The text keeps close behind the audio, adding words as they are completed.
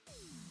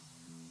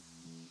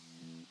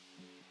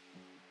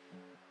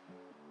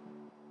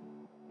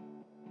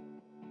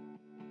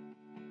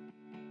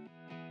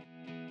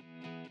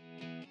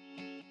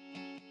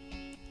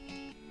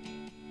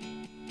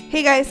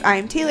Hey guys,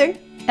 I'm Taylor.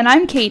 And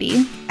I'm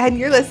Katie. And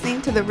you're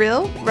listening to the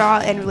Real, Raw,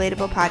 and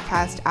Relatable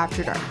podcast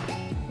After Dark.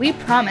 We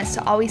promise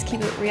to always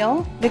keep it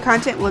real. The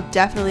content will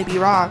definitely be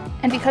raw.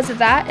 And because of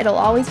that, it'll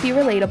always be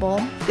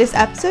relatable. This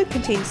episode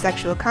contains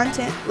sexual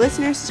content.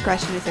 Listener's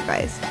discretion is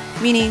advised.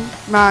 Meaning,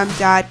 mom,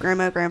 dad,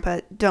 grandma, grandpa,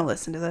 don't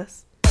listen to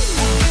this.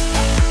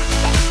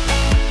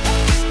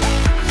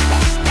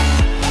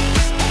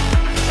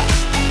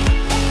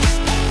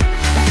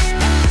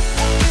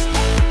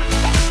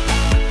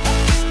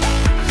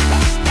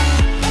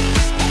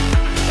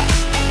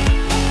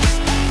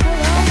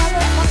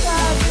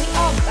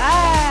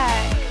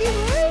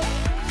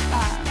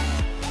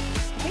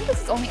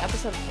 Only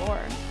episode 4.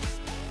 Wow.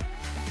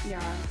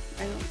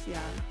 1, 2,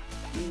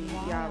 3,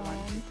 4.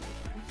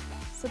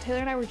 So Taylor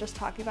and I were just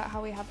talking about how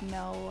we have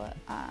no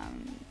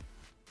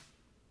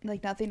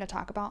nothing to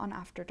talk about on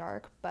After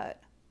Dark,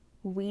 but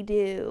we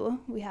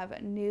do. We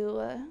have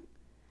new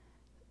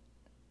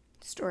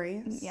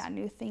stories. Yeah,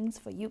 new things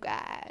for you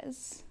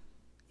guys.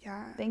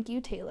 Yeah. Thank you,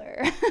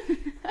 Taylor.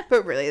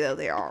 But really though,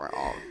 they are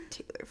all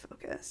Taylor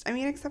focused. I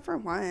mean, except for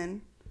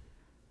one.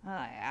 Oh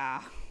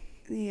yeah.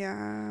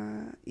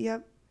 Yeah.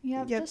 Yep.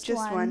 Yep,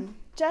 just one.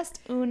 Just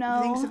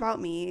uno. Things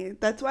about me.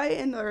 That's why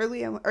in the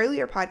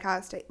earlier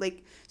podcast,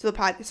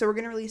 so we're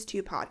gonna release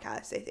 2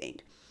 podcasts, I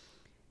think.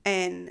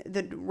 And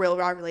the Real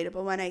Raw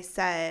Relatable one, I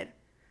said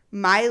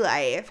my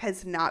life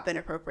has not been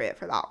appropriate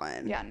for that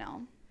one. Yeah,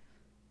 no.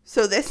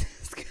 So this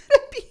is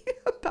gonna be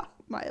about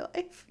my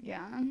life.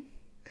 Yeah.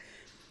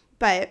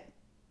 But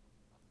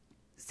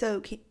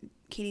so Katie,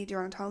 do you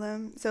want to tell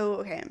them? So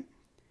okay.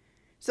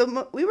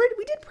 So we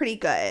did pretty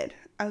good.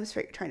 I was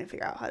trying to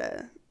figure out how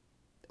to.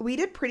 We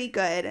did pretty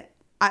good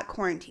at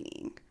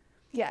quarantining.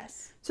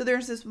 Yes. So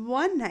there's this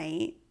one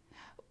night.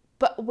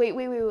 But wait.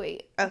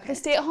 Okay. The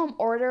stay-at-home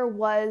order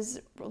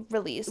was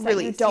released.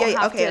 You don't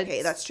have to.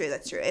 Okay, that's true.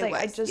 It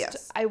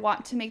was. I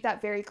want to make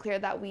that very clear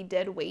that we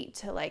did wait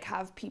to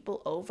have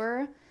people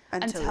over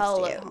until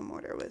the stay-at-home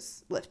order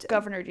was lifted.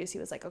 Governor Ducey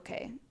was like,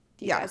 okay,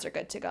 you guys are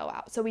good to go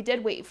out. So we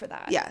did wait for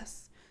that.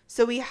 Yes.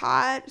 So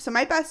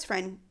my best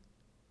friend,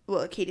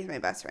 well, Katie's my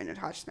best friend,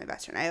 Natasha's my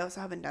best friend. I also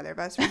have another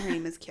best friend. Her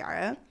name is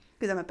Kiara.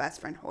 Because I'm a best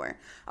friend whore.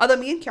 Although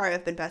me and Kiara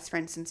have been best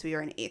friends since we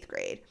were in 8th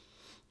grade.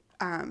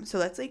 So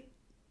that's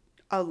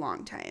a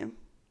long time.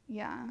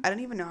 Yeah. I don't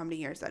even know how many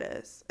years that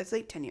is. It's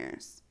 10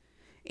 years.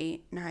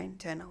 8, 9,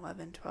 10,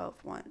 11, 12,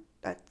 1.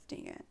 That's,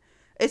 dang it.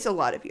 It's a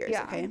lot of years,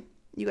 okay?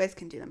 You guys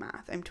can do the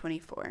math. I'm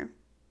 24.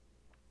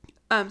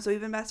 So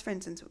we've been best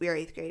friends since we were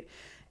 8th grade.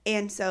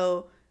 And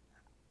so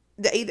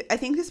I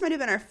think this might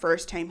have been our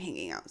first time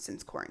hanging out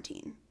since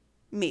quarantine.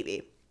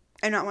 Maybe.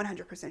 I'm not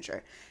 100%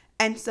 sure.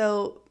 And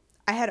so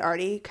I had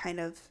already I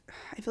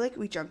feel like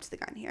we jumped the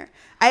gun here.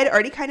 I had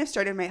already kind of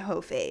started my hoe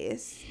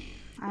phase,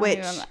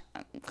 which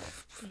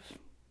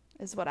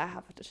is what I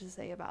have to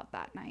say about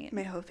that night.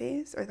 My hoe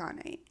phase or that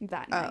night?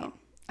 That night. Oh,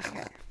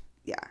 okay.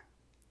 Yeah.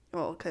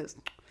 Well, because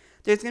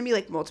there's going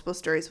to be multiple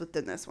stories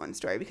within this one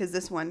story because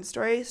this one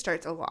story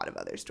starts a lot of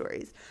other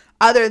stories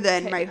other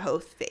than my hoe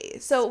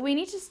phase. So we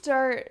need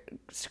to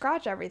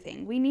scratch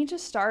everything. We need to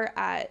start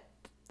at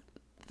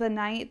the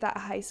night that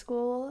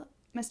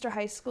Mr.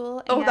 High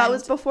School. Oh, that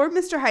was before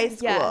Mr. High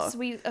School. Yes,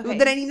 okay.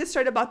 Then I need to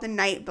start about the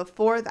night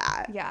before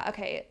that. Yeah,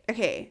 okay.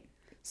 Okay.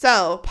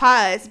 So,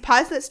 pause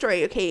that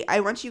story. Okay,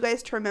 I want you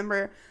guys to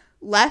remember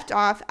left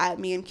off at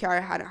me and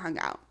Kiara hadn't hung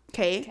out.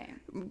 Okay?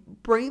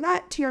 Bring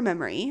that to your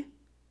memory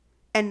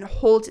and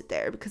hold it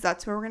there because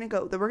that's where we're going to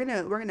go. We're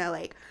going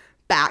to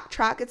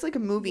backtrack. It's like a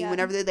movie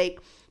whenever they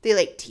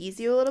tease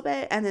you a little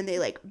bit and then they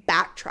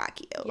backtrack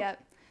you.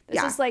 Yep.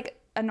 This is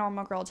a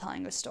normal girl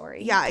telling a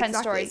story. Yeah, 10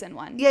 stories in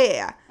one.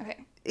 Yeah.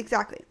 Okay.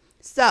 Exactly.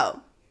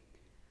 So,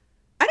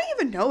 I don't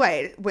even know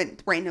why I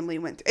randomly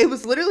went. It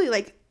was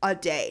literally a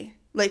day.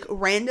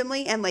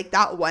 Randomly, and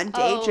that one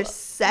day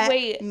just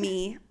set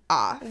me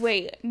off.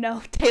 Wait,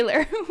 no,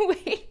 Taylor.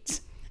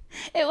 Wait.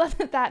 It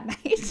wasn't that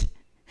night.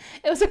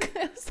 It was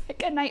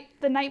a night,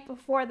 the night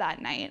before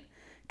that night.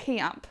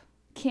 Camp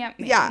man.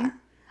 Yeah.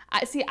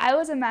 I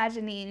was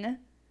imagining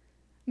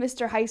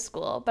Mr. High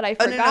School, but I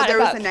forgot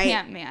about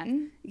Camp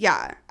Man.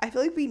 Yeah, I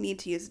feel like we need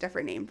to use a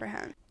different name for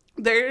him.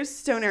 There's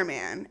Stoner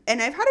Man,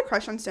 and I've had a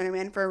crush on Stoner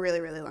Man for a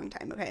really, really long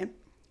time, okay?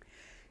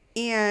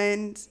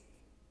 And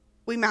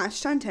we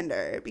matched on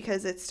Tinder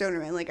because it's Stoner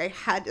Man. I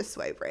had to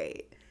swipe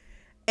right.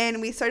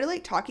 And we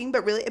started, talking,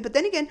 but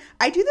then again,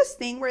 I do this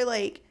thing where,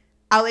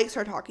 I'll,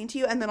 start talking to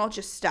you, and then I'll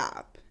just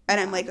stop. And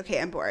I'm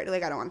okay, I'm bored. I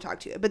don't want to talk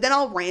to you. But then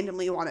I'll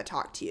randomly want to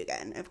talk to you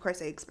again. Of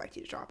course, I expect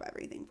you to drop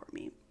everything for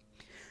me.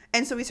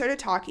 And so we started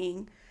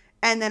talking,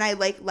 and then I,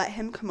 let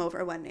him come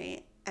over one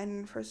night.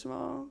 And first of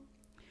all,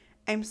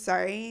 I'm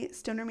sorry,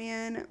 Stoner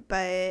Man,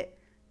 but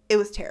it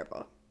was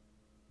terrible.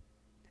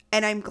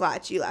 And I'm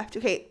glad you left.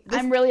 Okay.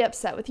 I'm really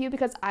upset with you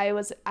because I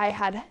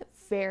had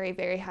very,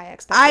 very high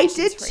expectations.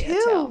 I did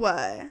too.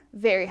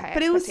 Very high expectations.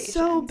 But it was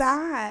so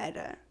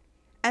bad.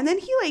 And then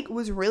he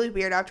was really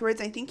weird afterwards.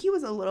 I think he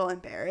was a little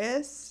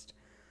embarrassed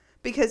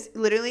because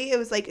literally it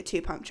was a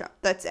 2-pump jump.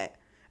 That's it.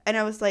 And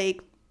I was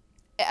like,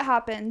 It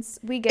happens.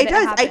 We get it. It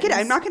does. Happens. I get it.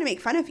 I'm not going to make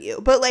fun of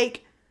you. But,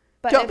 like,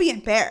 don't be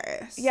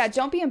embarrassed. Yeah,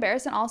 don't be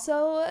embarrassed. And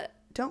also...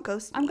 Don't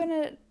ghost me.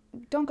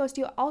 Don't ghost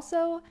you.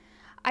 Also,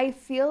 I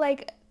feel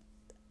like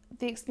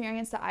the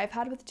experience that I've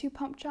had with 2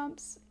 pump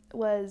chumps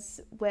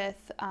was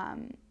with... I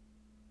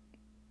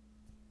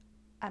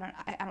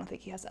don't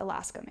think he has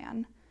Alaska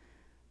Man.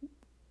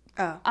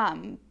 Oh.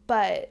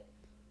 But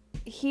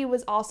he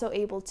was also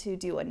able to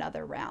do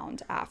another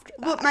round after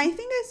that. Well, my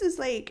thing is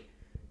like,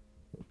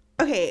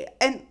 okay,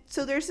 and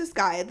so there's this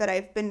guy that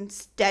I've been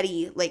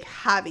steady, like,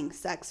 having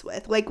sex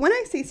with. Like, when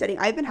I say steady,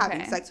 I've been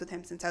having sex with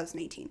him since I was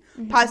 18.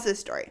 Mm-hmm. Pause this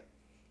story.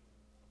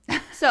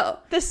 So.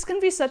 This is going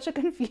to be such a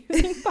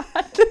confusing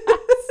podcast.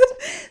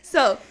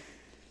 So,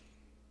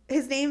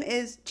 his name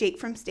is Jake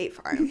from State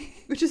Farm,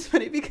 which is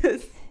funny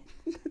because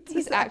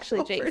he's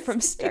actually Jake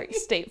from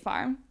State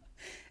Farm.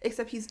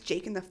 Except he's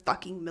Jake in the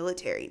fucking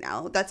military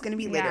now. That's going to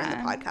be later in the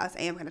podcast.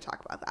 I am going to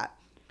talk about that.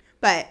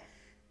 But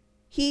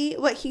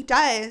what he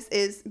does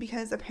is,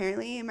 because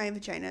apparently my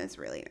vagina is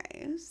really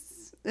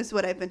nice. This is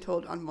what I've been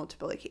told on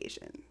multiple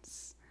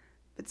occasions.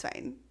 It's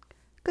fine.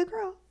 Good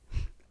girl.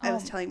 I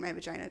was telling my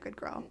vagina, good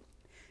girl.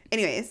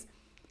 Anyways,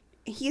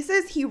 he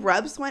says he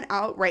rubs one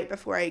out right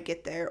before I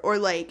get there, or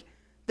like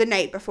the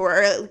night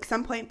before, or like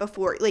some point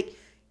before, like.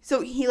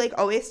 So he, like,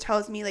 always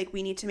tells me, like,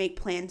 we need to make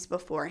plans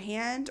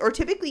beforehand. Or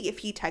typically if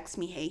he texts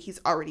me, hey,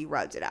 he's already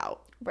rubbed it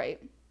out.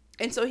 Right.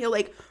 And so he'll,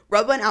 like,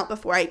 rub one out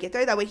before I get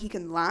there. That way he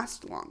can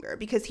last longer.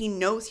 Because he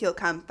knows he'll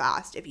come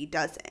fast if he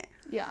doesn't.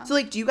 Yeah. So,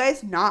 like, do you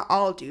guys not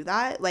all do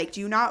that? Like, do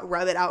you not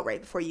rub it out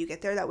right before you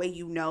get there? That way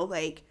you know,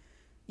 like,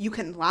 you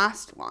can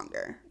last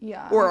longer.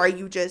 Yeah. Or are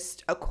you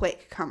just a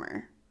quick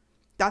comer?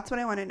 That's what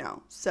I want to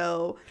know.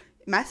 So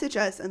message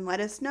us and let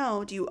us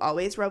know. Do you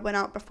always rub one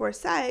out before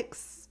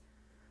sex?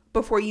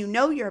 Before you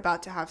know you're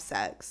about to have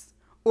sex,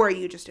 or are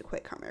you just a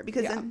quick comer?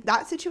 Because in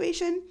that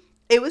situation,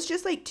 it was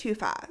just, like, too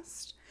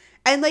fast.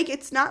 And, like,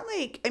 it's not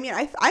like, I mean,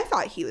 I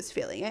thought he was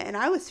feeling it, and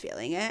I was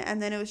feeling it,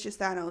 and then it was just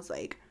that, and I was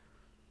like,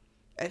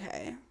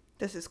 okay,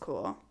 this is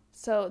cool.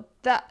 So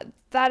that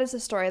is a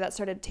story that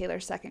started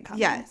Taylor's second coming.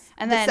 Yes,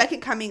 and the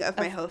second coming of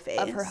my hoe phase.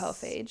 Of her hoe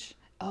phage.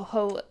 Oh,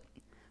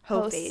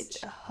 hoe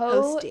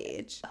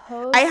stage.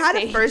 I had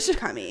a first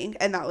coming,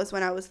 and that was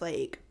when I was,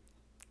 like,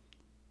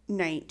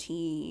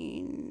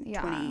 19,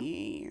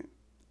 20,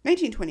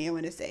 I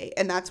want to say.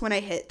 And that's when I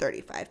hit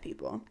 35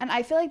 people. And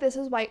I feel like this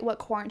is what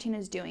quarantine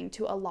is doing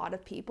to a lot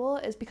of people,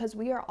 is because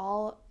we are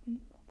all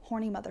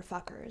horny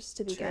motherfuckers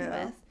to begin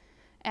with.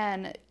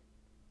 And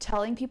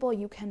telling people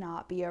you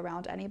cannot be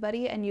around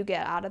anybody, and you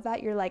get out of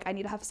that, you're like, I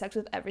need to have sex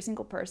with every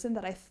single person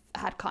that I've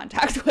had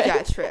contact with.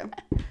 Yeah, true.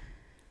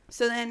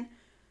 So then,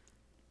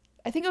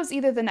 I think it was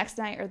either the next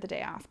night or the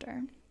day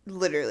after.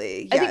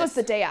 Literally, yes. I think it was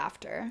the day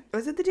after.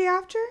 Was it the day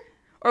after?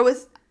 Or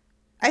was...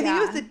 I think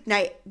it was the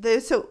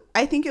night. So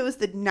I think it was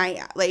the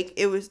night. Like,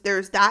 there was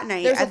that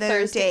night, and then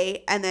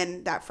Thursday, and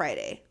then that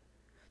Friday.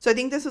 So I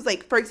think this was,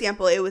 like, for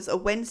example, it was a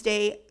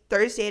Wednesday.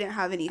 Thursday I didn't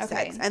have any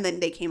sex, and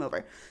then they came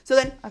over. So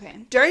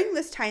then during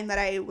this time that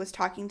I was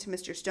talking to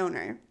Mr.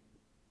 Stoner,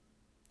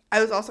 I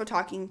was also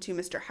talking to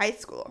Mr. High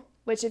School.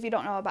 Which, if you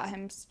don't know about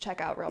him, check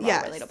out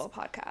Relatable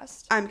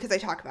podcast. Because I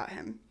talk about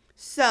him.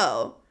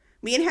 So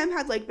me and him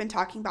had, like, been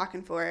talking back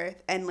and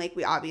forth, and, like,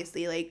 we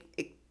obviously,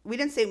 like... we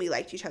didn't say we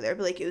liked each other,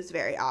 but, like, it was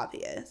very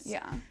obvious.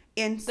 Yeah.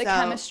 And the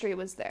chemistry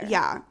was there.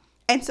 Yeah.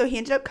 And so he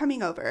ended up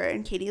coming over,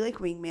 and Katie, like,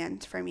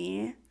 wingmaned for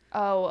me.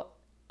 Oh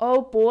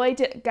boy,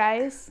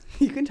 guys.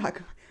 You can talk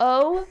about it.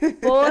 Oh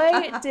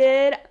boy,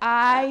 did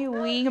I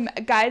wing...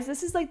 Guys,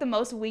 this is, like, the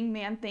most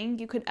wingman thing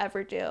you could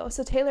ever do.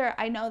 So Taylor,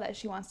 I know that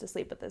she wants to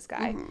sleep with this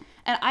guy. Mm-hmm.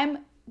 And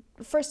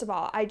first of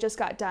all, I just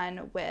got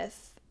done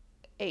with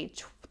a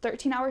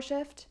 13-hour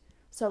shift.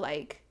 So,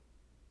 like,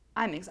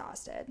 I'm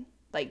exhausted.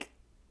 Like...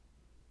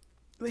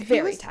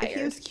 very tired. If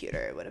he was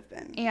cuter, it would have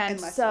been. And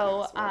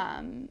so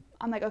I'm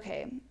like,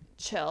 okay,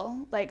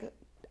 chill. Like,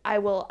 I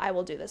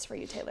will do this for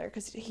you, Taylor,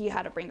 because he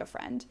had to bring a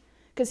friend,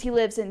 because he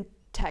lives in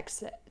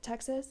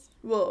Texas.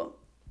 Well,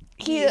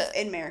 he's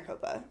in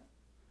Maricopa.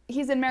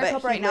 He's in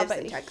Maricopa right now,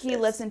 but he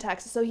lives in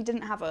Texas, so he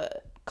didn't have a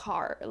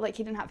car. Like,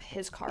 he didn't have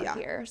his car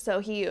here, so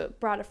he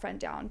brought a friend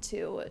down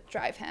to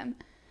drive him,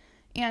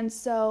 and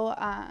so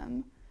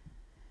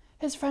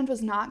his friend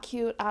was not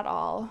cute at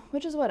all,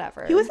 which is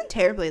whatever. He wasn't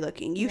terribly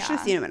looking. You should have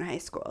seen him in high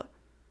school.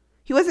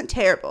 He wasn't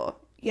terrible.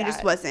 He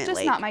just wasn't, just,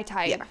 like... not my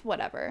type,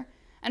 whatever.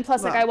 And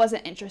plus, like, I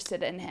wasn't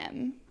interested in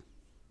him.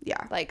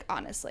 Yeah. Like,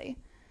 honestly.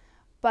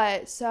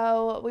 But,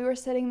 so, we were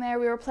sitting there.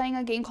 We were playing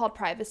a game called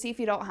Privacy. If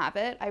you don't have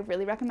it, I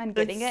really recommend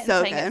getting it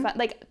and playing it fun.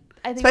 Like,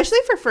 I think... especially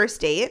for first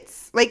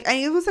dates. Like, I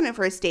mean, it wasn't a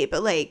first date,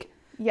 but, like,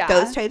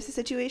 those types of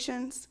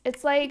situations.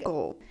 It's, like...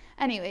 gold.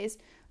 Anyways,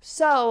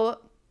 so,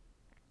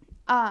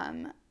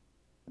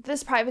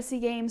 this privacy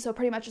game, so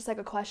pretty much it's like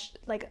a question,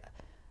 like,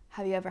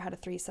 have you ever had a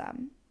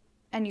threesome?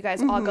 And you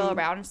guys all go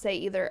around and say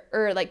either,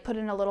 or, like, put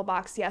in a little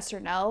box yes or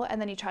no,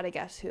 and then you try to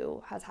guess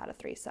who has had a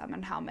threesome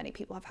and how many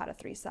people have had a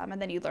threesome, and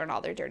then you learn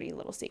all their dirty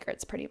little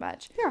secrets, pretty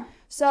much. Yeah.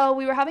 So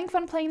we were having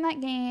fun playing that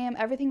game.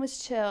 Everything was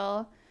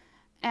chill.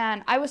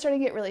 And I was starting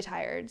to get really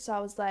tired. So I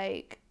was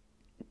like,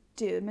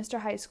 dude, Mr.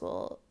 High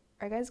School,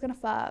 are you guys going to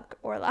fuck?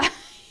 Or like...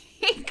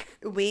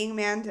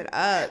 Wingman'd it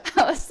up.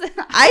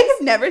 I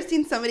have never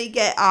seen somebody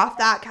get off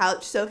that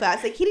couch so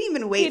fast. Like, he didn't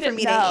even wait for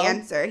me to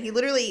answer. He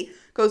literally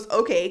goes,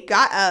 okay,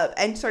 got up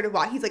and started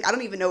walking. He's like, I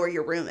don't even know where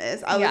your room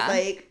is. I was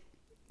like...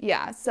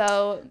 Yeah,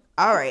 so...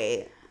 All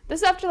right.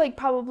 This is after, like,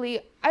 probably...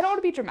 I don't want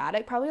to be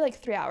dramatic. Probably, like,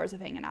 3 hours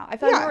of hanging out. I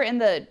felt like we were in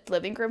the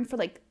living room for,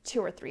 like, 2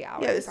 or 3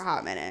 hours. Yeah, it was a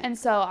hot minute. And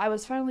so I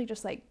was finally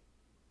just like,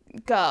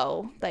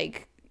 go.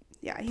 Like...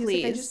 Yeah, he's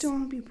like, I just don't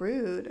want to be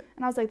rude.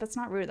 And I was like, that's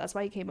not rude. That's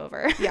why you came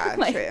over. Yeah,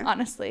 like, true.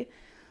 Honestly.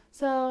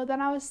 So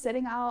then I was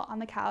sitting out on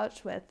the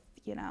couch with,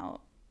 you know,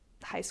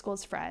 high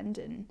school's friend.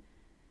 And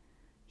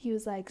he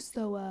was like,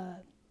 so,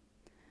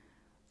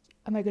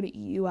 am I going to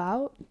eat you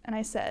out? And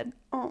I said,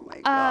 oh, my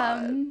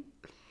God.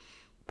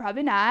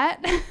 Probably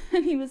not.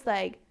 And he was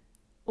like,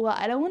 well,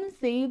 I don't want to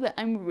say that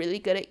I'm really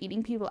good at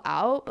eating people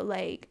out, but,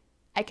 like,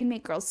 I can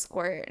make girls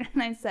squirt.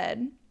 And I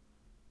said...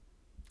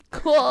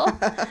 Cool.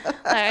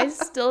 I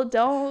still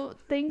don't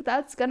think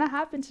that's gonna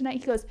happen tonight.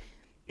 He goes,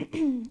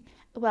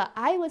 well,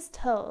 I was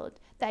told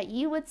that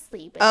you would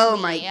sleep with me. Oh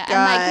my God. And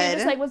like he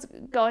just like what's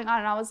going on,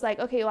 and I was like,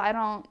 okay,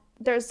 well,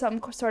 there's some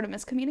sort of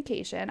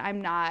miscommunication.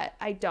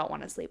 I don't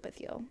want to sleep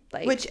with you.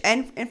 Like, which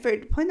and for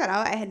to point that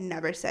out, I had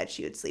never said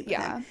she would sleep with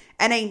him.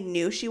 And I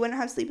knew she wouldn't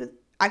have sleep with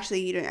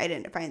actually I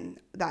didn't find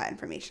that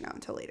information out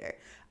until later.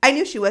 I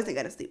knew she wasn't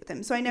gonna sleep with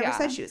him, so I never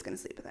said she was gonna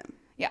sleep with him.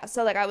 Yeah,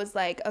 so like I was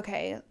like,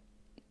 okay,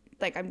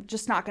 like, I'm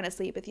just not going to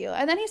sleep with you.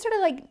 And then he started,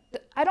 like,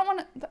 I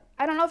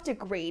don't know if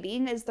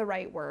degrading is the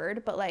right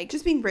word, but, like...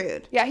 Just being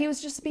rude. Yeah, he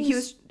was just being... He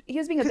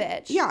was being a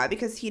bitch. Yeah,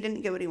 because he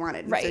didn't get what he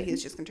wanted. Right. So he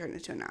was just going to turn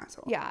into an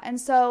asshole. Yeah,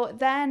 and so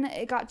then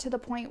it got to the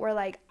point where,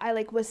 like, I,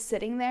 like, was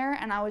sitting there,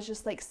 and I was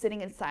just, like, sitting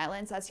in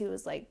silence as he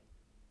was, like,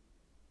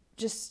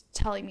 just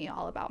telling me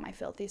all about my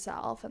filthy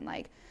self and,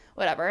 like...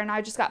 whatever, and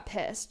I just got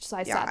pissed, so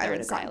I sat there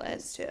in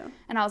silence too.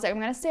 And I was like, I'm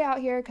gonna stay out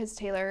here because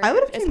Taylor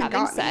is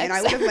having sex. And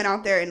I would have went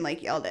out there and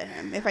like yelled at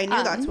him if I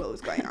knew that's what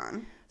was going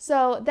on.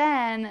 So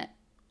then,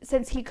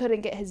 since he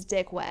couldn't get his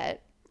dick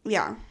wet,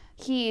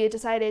 he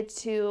decided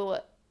to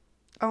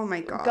oh my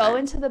God, go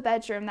into the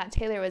bedroom that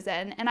Taylor was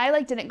in, and I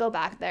like didn't go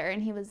back there,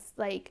 and he was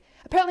like,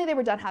 apparently they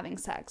were done having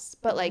sex,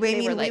 but like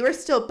we were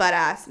still butt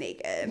ass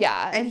naked.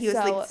 Yeah, and he was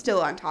like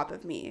still on top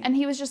of me, and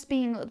he was just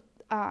being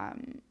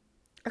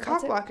a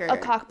cock blocker. A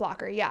cock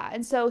blocker, yeah.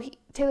 And so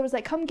Taylor was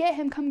like, come get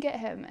him.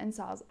 And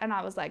so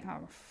I was like,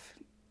 oh,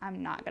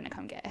 I'm not going to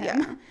come get him.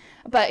 Yeah.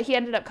 But he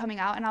ended up coming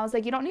out, and I was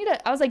like, you don't need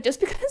it. I was like, just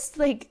because,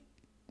 like,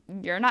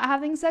 you're not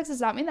having sex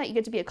does not mean that you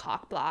get to be a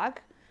cock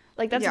block.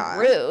 Like, that's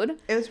rude.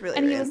 It was really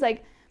rude. And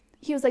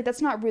he was like,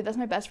 that's not rude. That's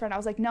my best friend. I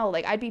was like, no,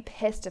 like, I'd be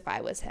pissed if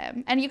I was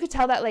him. And you could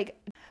tell that, like,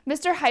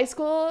 Mr. High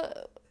School,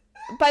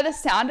 by the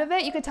sound of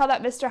it, you could tell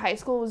that Mr. High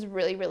School was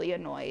really, really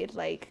annoyed.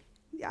 Like,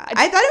 yeah,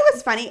 I thought it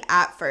was funny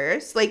at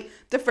first. Like,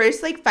 the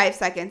first, like, 5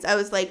 seconds, I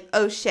was like,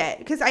 oh, shit.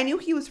 Because I knew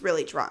he was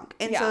really drunk.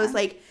 And so it was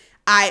like,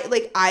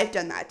 I've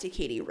done that to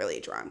Katie really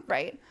drunk.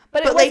 Right.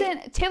 But it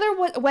wasn't,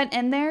 Taylor went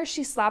in there,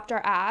 she slapped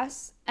our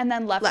ass, and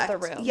then left the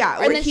room. Yeah,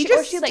 or then she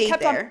like,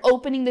 kept on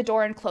opening the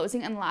door and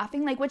closing and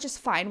laughing, like, which is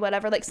fine,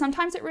 whatever. Like,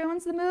 sometimes it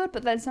ruins the mood,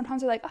 but then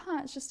sometimes they're like,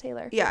 it's just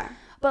Taylor. Yeah.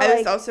 But I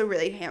was also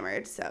really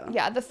hammered, so.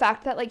 Yeah, the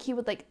fact that, like, he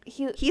would, like,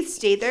 he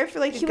stayed there for,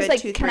 like, a good 2-3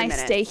 minutes. He was like, can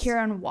I stay here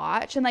and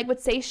watch? And, like,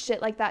 would say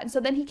shit like that. And so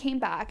then he came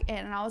back in,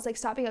 and I was like,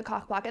 stop being a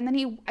cock block. And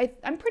then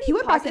I'm pretty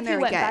went back in there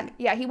again.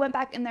 Yeah, he went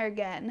back in there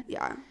again.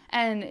 Yeah.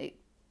 And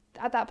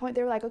at that point,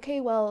 they were like,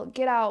 okay, well,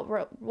 get out.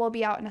 We'll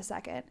be out in a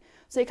second.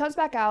 So he comes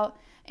back out,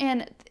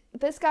 and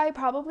this guy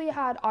probably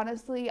had,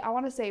 honestly, I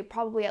want to say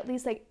probably at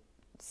least, like,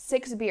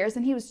 6 beers,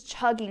 and he was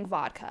chugging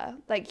vodka.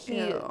 Like,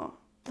 he,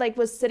 like,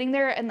 was sitting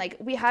there, and, like,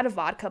 we had a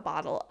vodka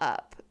bottle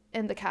up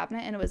in the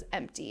cabinet, and it was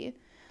empty.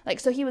 Like,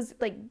 so he was,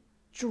 like,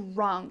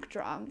 drunk.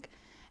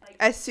 Like,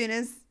 as soon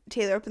as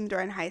Taylor opened the door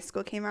and high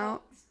school came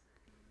out.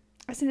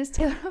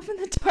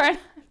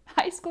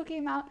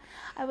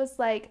 I was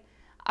like,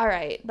 all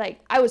right,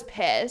 like, I was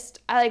pissed.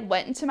 I, like,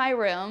 went into my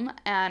room,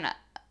 and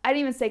I don't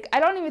even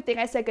think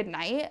I said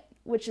goodnight,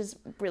 which is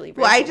really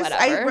rude. Well,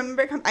 I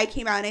remember I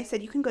came out and I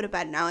said, you can go to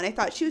bed now, and I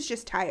thought she was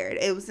just tired.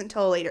 It was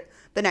until later,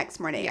 the next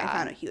morning, I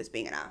found out he was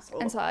being an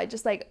asshole. And so I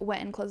just, like,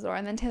 went and closed the door,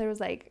 and then Taylor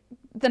was like,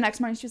 the next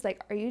morning, she was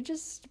like, are you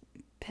just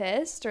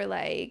pissed, or,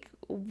 like,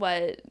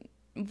 what?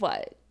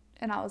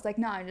 And I was like,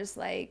 no, I'm just,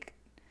 like...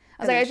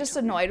 I was just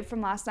annoyed from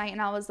last night,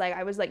 and I was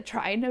like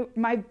trying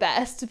my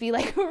best to be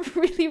like a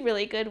really,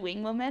 really good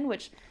wing woman,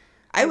 which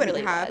I wouldn't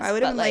have. I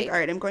would have been like, all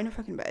right, I'm going to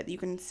fucking bed. You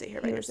can sit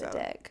here by yourself. He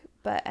was a dick.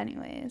 But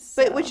anyways.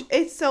 But which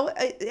it's so,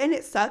 and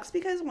it sucks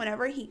because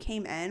whenever he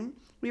came in,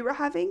 we were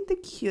having the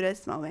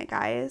cutest moment,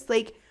 guys.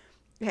 Like,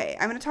 okay,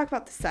 I'm going to talk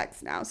about the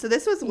sex now. So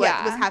this was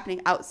what was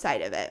happening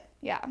outside of it.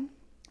 Yeah.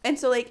 And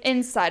so, like,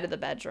 inside of the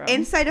bedroom.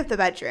 I'm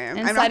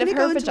not going to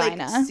go into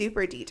like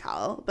super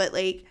detail, but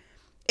like,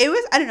 it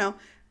was, I don't know.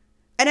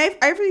 And I've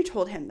already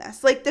told him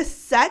this. Like, the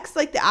sex,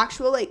 like, the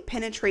actual, like,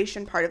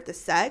 penetration part of the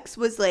sex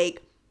was,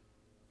 like,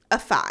 a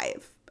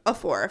 5. a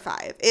 4 or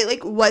 5. It,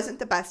 like, wasn't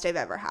the best I've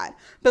ever had.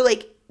 But,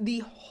 like, the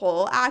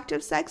whole act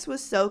of sex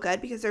was so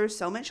good because there was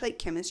so much, like,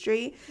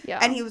 chemistry. Yeah.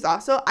 And he was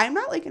also, I'm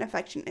not, like, an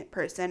affectionate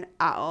person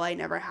at all. I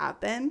never have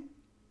been.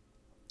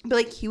 But,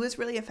 like, he was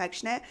really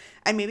affectionate.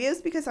 And maybe it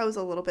was because I was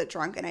a little bit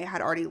drunk and I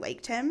had already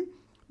liked him.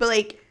 But,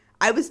 like,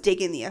 I was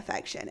digging the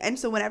affection. And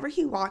so whenever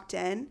he walked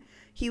in,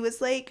 he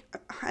was, like,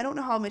 I don't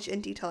know how much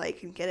in detail I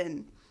can get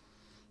in.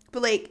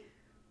 But, like,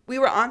 we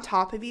were on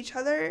top of each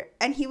other.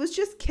 And he was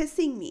just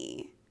kissing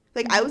me.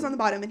 Like, I was on the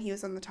bottom and he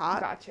was on the top.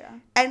 Gotcha.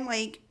 And,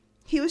 like,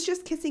 he was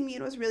just kissing me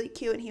and it was really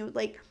cute. And he would,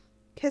 like,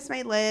 kiss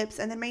my lips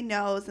and then my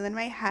nose and then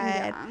my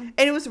head. Yeah. And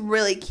it was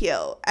really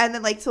cute. And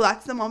then, like, so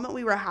that's the moment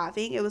we were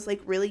having. It was,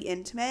 like, really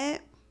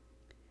intimate.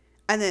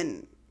 And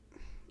then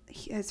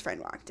his friend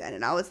walked in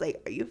and I was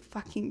like, are you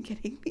fucking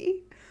kidding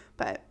me?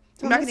 But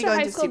I'm not going to go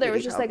into super there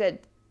was detail. just, like, a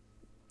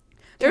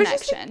there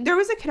connection. There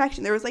was a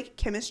connection. There was, like,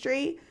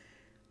 chemistry.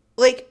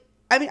 Like,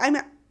 I mean,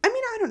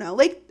 I don't know.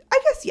 Like, I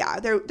guess, yeah,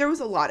 there was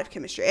a lot of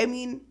chemistry. I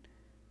mean,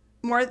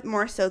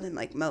 more so than,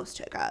 like, most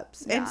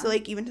hookups. Yeah. And so,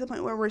 like, even to the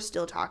point where we're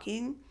still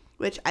talking,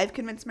 which I've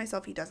convinced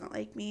myself he doesn't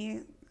like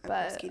me.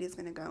 But Katie's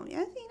going to go,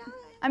 yes, he does.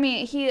 I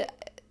mean,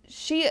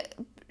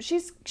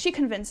 she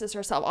convinces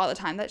herself all the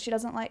time that she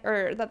doesn't like,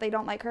 or that they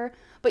don't like her.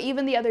 But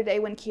even the other day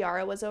when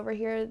Kiara was over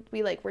here,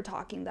 we, like, were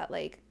talking that,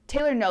 like,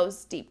 Tayler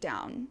knows deep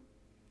down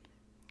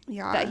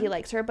that he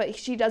likes her, but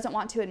she doesn't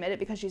want to admit it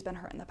because she's been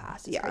hurt in the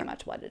past. It's pretty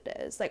much what it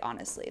is. Like,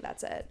 honestly,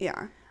 that's it.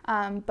 Yeah.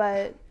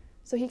 But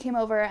so he came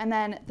over, and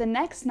then the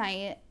next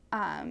night,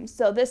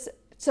 so this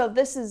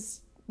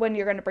is when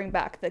you're going to bring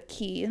back the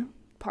Key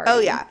party. Oh,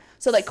 yeah.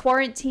 So, like,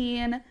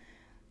 quarantine,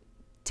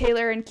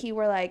 Tayler and Key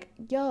were like,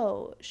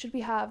 yo, should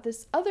we have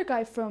this other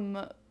guy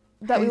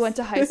that we went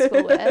to high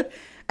school with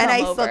and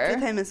I over? slept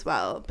with him as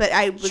well, but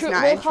I was not we'll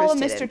interested. We'll call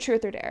him Mr.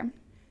 Truth or Dare.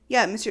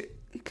 Yeah,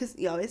 because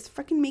he always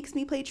fucking makes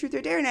me play Truth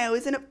or Dare, and I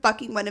always end up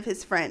fucking one of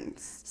his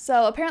friends.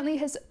 So apparently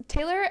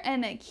Tayler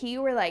and Key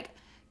were like,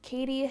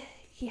 Katie,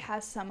 he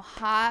has some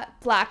hot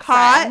black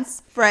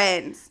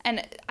friends.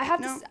 And I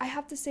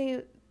have to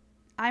say,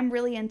 I'm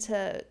really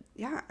into.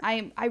 Yeah.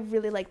 I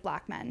really like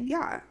black men.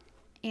 Yeah.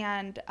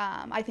 And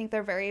I think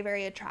they're very,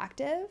 very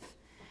attractive.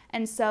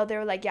 And so they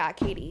were like, yeah,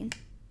 Katie,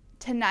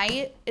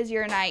 tonight is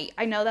your night.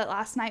 I know that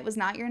last night was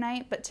not your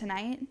night, but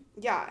tonight,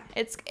 yeah,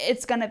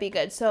 it's gonna be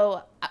good.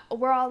 So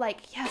we're all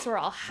like, yes, we're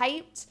all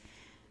hyped.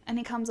 And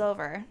he comes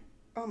over.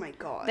 Oh my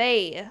god.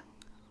 They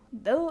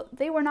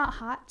were not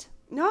hot.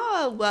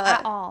 No.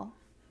 At all.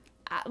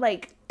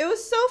 Like, it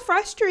was so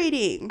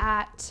frustrating.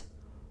 At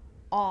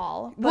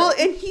all. But, well,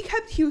 and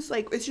he was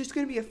like, it's just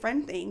gonna be a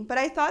friend thing. But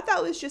I thought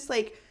that was just,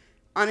 like,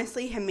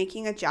 honestly, him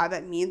making a jab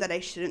at me that I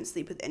shouldn't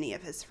sleep with any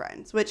of his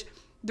friends. Which,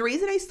 the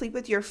reason I sleep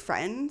with your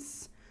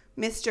friends,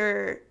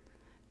 Mr.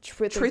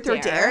 Truth or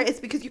Dare, is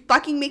because you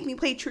fucking make me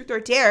play Truth or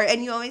Dare,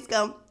 and you always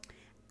go,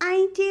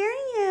 I dare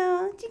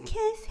you to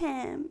kiss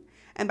him.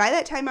 And by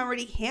that time, I'm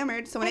already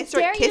hammered. So when I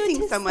start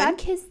kissing someone, suck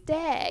his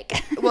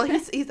dick. Well,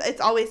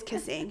 it's always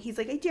kissing. He's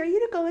like, I dare you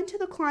to go into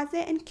the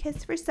closet and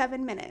kiss for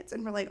 7 minutes.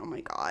 And we're like, oh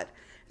my god.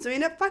 So we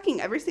end up fucking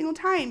every single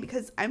time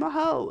because I'm a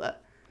hoe.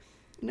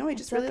 No, I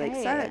just really like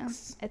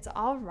sex. It's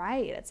all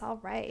right. It's all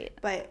right.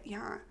 But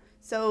yeah,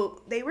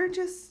 so they were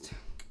just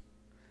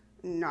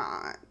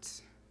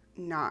not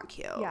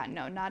cute. Yeah,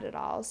 no, not at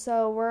all.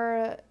 So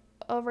we're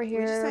over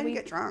here. We decided to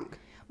get drunk.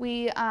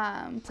 We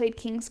played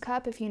King's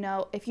Cup. If you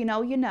know,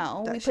 you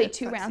know. We played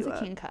 2 rounds of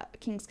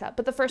King's Cup.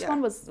 But the first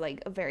one was,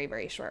 like, a very,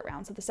 very short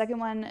round. So the second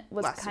one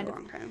was kind of.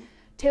 Time.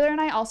 Tayler and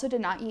I also did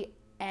not eat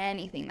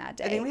anything that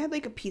day. I think we had,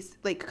 like,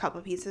 a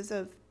couple pieces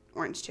of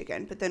orange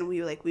chicken, but then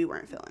we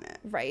weren't feeling it.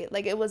 Right.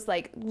 Like, it was,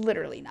 like,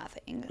 literally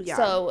nothing. Yeah.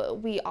 So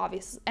we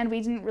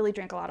didn't really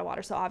drink a lot of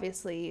water. So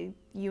obviously,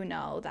 you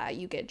know that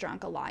you get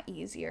drunk a lot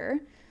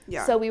easier.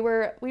 Yeah. So we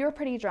were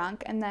pretty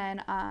drunk, and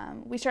then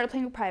we started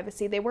playing with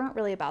Privacy. They weren't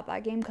really about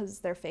that game because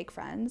they're fake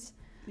friends.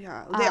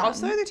 Yeah. They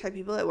also are the type of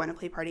people that want to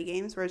play party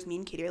games, whereas me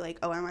and Katie are like,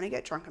 oh, I want to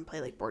get drunk and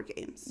play, like, board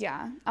games.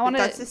 Yeah.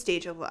 That's the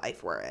stage of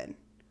life we're in.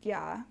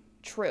 Yeah.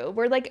 True.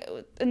 We're, like,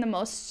 in the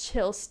most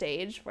chill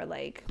stage where,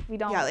 like, we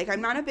don't. Yeah, like,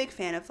 I'm not a big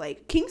fan of,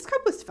 like, King's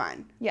Cup was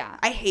fun. Yeah.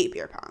 I hate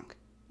beer pong.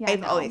 Yeah,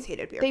 I've always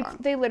hated beer pong.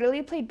 They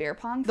literally played beer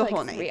pong for, the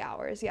whole night. 3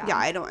 hours. Yeah. Yeah,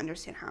 I don't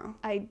understand how.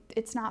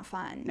 It's not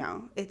fun.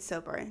 No, it's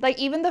so boring. Like,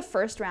 even the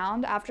first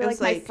round, after, like,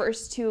 my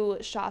first 2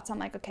 shots, I'm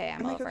like, okay,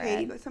 I'm over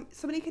okay, it.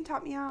 Somebody can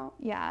top me out.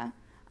 Yeah.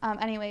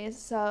 Anyways,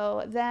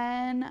 so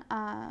then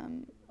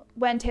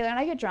when Tayler and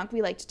I get drunk,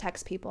 we like to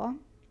text people.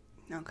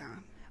 Oh,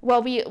 God.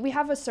 Well, we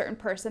have a certain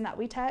person that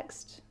we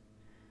text.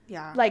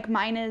 Yeah. Like,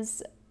 mine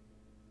is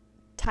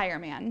Tire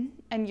Man,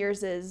 and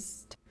yours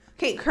is...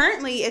 Okay,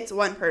 currently it's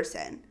one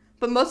person,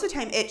 but most of the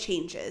time it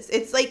changes.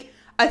 It's, like,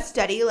 a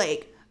steady,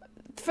 like...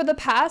 For the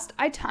past,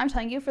 I'm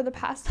telling you, for the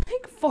past,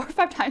 like, 4 or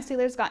 5 times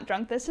Taylor's gotten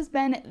drunk, this has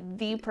been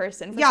the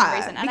person for some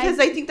reason. And because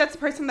I think that's the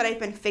person that I've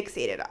been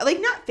fixated on. Like,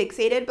 not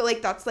fixated, but,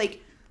 like, that's,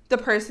 like, the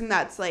person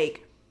that's,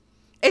 like...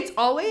 It's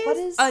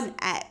always an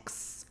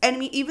ex.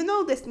 And even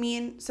though this is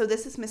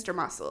Mr.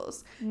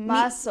 Muscles.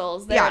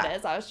 Muscles, there it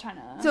is. I was trying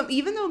to. So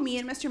even though me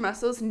and Mr.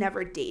 Muscles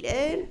never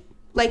dated,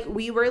 like,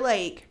 we were,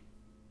 like,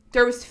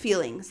 there was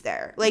feelings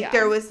there. Like,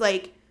 there was,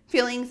 like,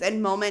 feelings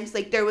and moments.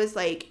 Like, there was,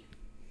 like,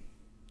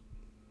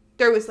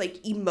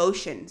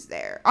 emotions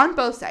there on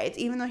both sides.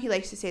 Even though he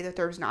likes to say that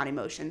there was not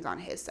emotions on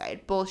his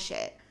side.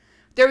 Bullshit.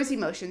 There was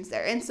emotions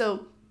there. And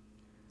so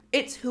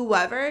it's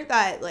whoever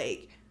that,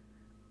 like,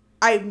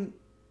 I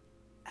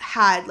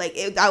had, like,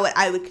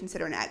 I would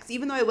consider an ex.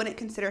 Even though I wouldn't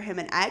consider him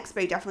an ex,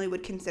 but I definitely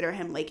would consider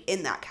him, like,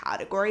 in that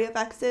category of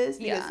exes.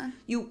 Because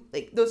you,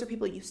 like, those are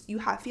people you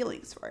have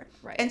feelings for.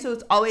 Right. And so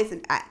it's always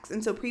an ex.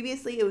 And so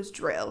previously it was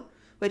Drew,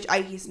 which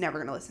he's never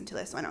going to listen to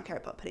this, so I don't care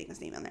about putting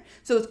his name on there.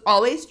 So it's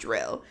always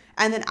Drew.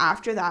 And then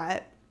after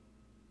that,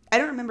 I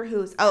don't remember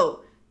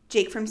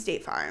Jake from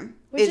State Farm.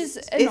 Which is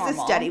a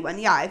steady one.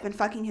 Yeah, I've been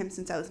fucking him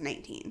since I was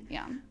 19.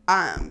 Yeah.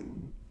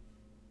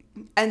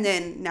 And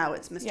then now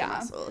it's Mr.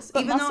 Muscles.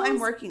 But even though I'm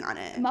working on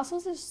it.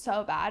 Muscles is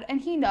so bad. And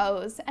he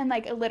knows. And,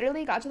 like, it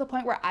literally got to the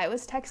point where I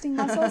was texting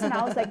Muscles. And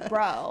I was like,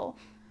 bro,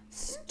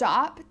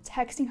 stop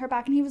texting her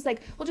back. And he was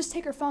like, well, just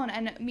take her phone.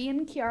 And me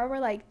and Kiara were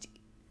like,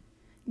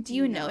 do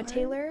you know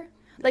Taylor?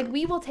 No. Like,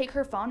 we will take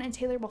her phone and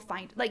Taylor will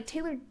find. Like,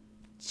 Taylor,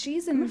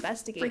 she's an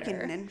investigator.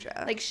 Freaking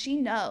ninja. Like, she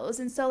knows.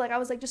 And so, like, I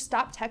was like, just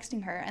stop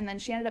texting her. And then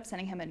she ended up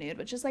sending him a nude,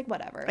 which is, like,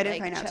 whatever. I didn't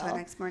find out until the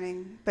next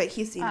morning. But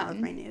he's seen all of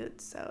my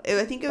nudes. So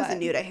I think it was a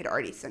nude I had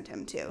already sent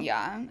him too.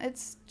 Yeah.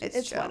 It's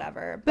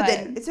whatever. But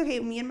then it's okay.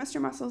 Me and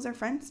Mr. Muscles are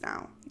friends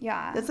now.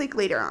 Yeah. That's, like,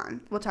 later on.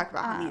 We'll talk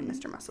about how me and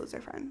Mr. Muscles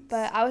are friends.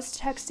 But I was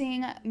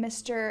texting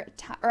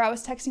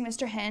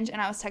Mr. Hinge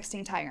and I was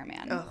texting Tiger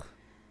Man. Ugh.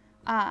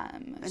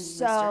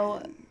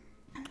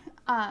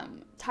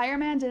 Tire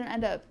Man didn't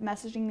end up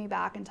messaging me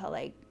back until,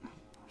 like,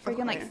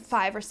 freaking, like,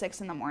 5 or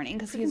 6 in the morning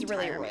because he's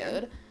really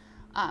rude.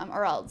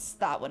 Or else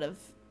that would have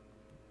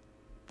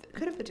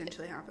could have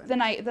potentially happened. The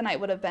night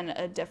would have been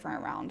a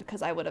different round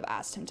because I would have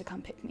asked him to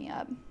come pick me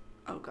up.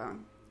 Oh god.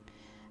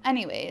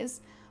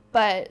 Anyways,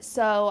 but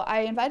so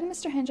I invited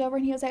Mr. Hinge over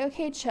and he was like,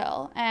 okay,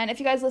 chill. And if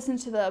you guys listen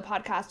to the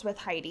podcast with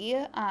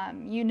Heidi,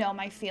 you know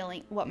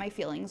what my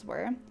feelings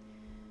were.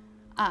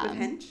 With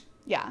Hinge?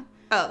 Yeah.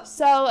 Oh.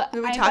 So I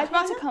invited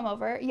him to come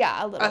over.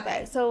 Yeah, a little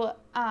bit. So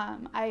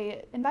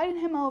I invited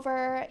him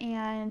over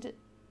and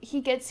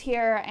he gets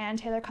here and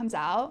Taylor comes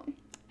out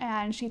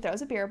and she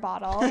throws a beer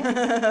bottle.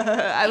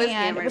 I was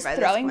hammered was by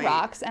throwing this point.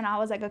 rocks and I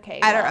was like, okay.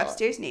 At our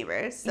upstairs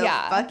neighbors. So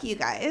fuck you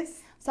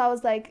guys. So I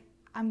was like,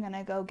 I'm going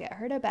to go get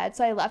her to bed.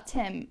 So I left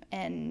him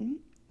in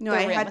the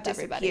room with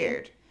everybody.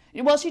 Disappeared.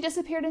 Well, she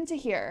disappeared into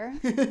here.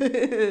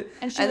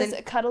 And she was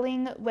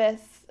cuddling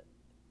with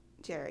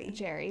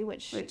Jerry,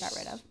 which she got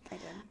rid of. I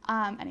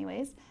did.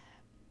 Anyways.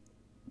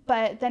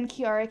 But then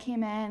Kiara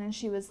came in and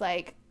she was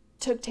like,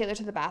 took Taylor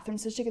to the bathroom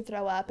so she could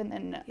throw up. And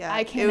then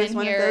I came in here. It was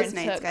one of those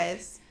nights,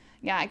 guys.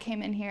 Yeah, I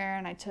came in here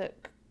and I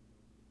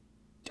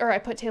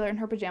put Taylor in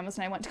her pajamas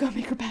and I went to go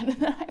make her bed and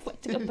then I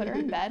went to go put her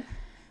in bed.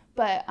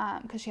 But,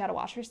 because she had to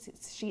wash her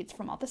sheets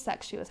from all the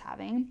sex she was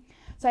having.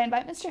 So I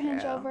invite Mr.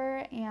 Hinge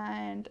over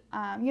and,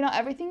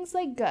 everything's,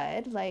 like,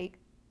 good. Like,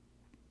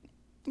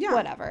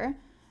 whatever.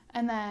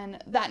 And then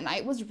that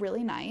night was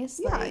really nice.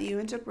 Yeah, like, you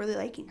ended up really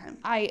liking him.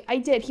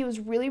 I did. He was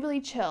really,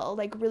 really chill.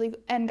 Like, really,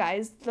 and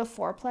guys, the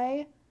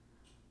foreplay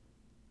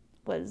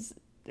was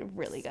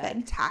really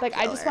good. Like,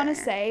 I just want to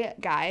say,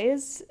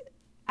 guys,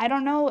 I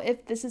don't know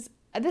if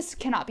this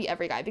cannot be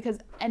every guy because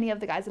any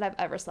of the guys that I've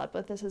ever slept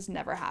with, this has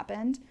never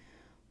happened.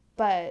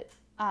 But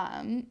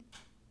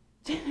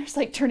there's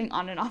like turning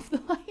on and off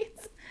the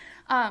lights.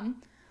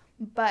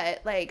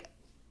 But like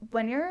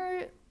when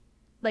you're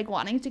like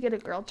wanting to get a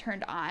girl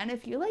turned on,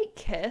 if you like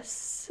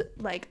kiss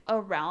like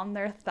around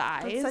their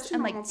thighs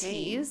and like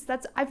tease,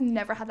 I've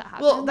never had that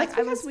happen. Well, that's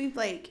because we've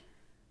like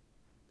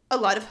a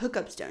lot of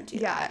hookups don't do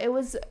that.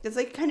 Yeah, it's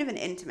like kind of an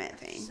intimate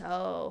thing.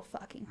 So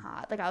fucking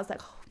hot. Like I was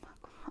like, oh my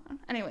god.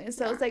 Anyway,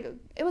 so it was like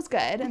it was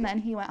good, and then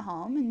he went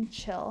home and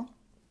chill.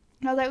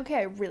 And I was like, okay,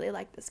 I really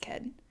like this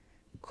kid.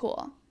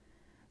 Cool.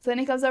 So then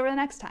he comes over the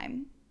next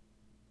time.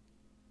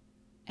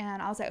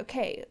 And I was like,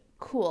 okay,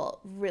 cool.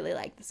 Really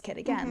like this kid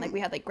again. Mm-hmm. Like we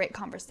had like great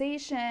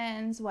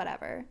conversations,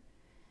 whatever.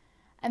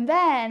 And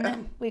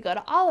then we go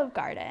to Olive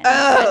Garden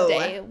one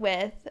day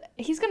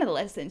he's going to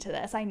listen to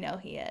this. I know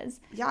he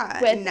is. Yeah.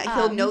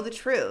 He'll know the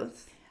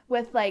truth.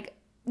 With like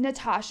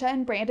Natasha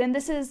and Brandon.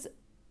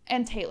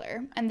 And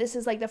Taylor. And this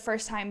is like the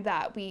first time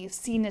that we've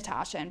seen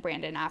Natasha and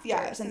Brandon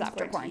since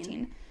after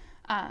quarantine.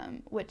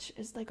 Which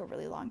is like a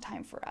really long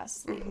time for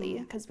us lately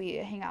because we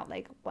hang out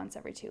like once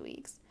every 2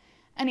 weeks.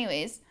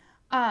 Anyways,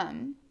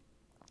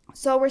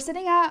 so we're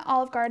sitting at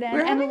Olive Garden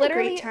and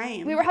literally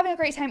we were having a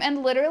great time.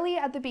 And literally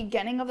at the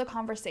beginning of the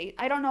conversation,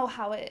 I don't know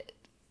how at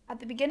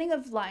the beginning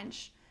of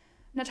lunch,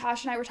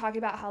 Natasha and I were talking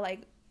about how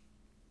like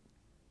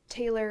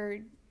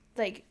Taylor,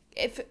 like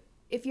if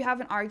you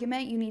have an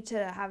argument, you need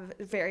to have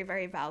very,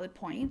 very valid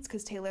points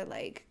because Taylor,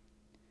 like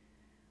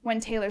when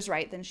Taylor's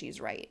right, then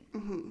she's right.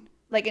 Mm-hmm.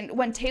 Like,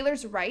 when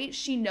Taylor's right,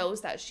 she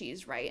knows that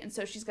she's right, and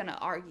so she's going to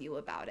argue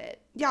about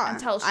it. Yeah.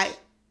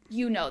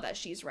 you know that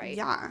she's right.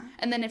 Yeah.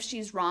 And then if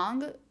she's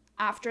wrong,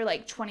 after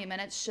like 20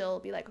 minutes, she'll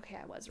be like, okay,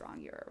 I was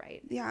wrong. You were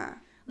right. Yeah.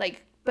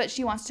 Like, but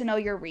she wants to know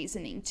your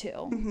reasoning too.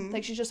 Mm-hmm.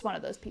 Like, she's just one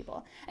of those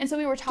people. And so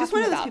we were talking just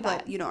one of those about people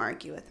that. you don't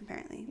argue with,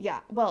 apparently. Yeah.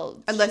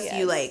 Well, unless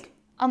you like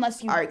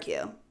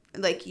argue,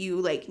 like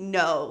you like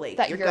know like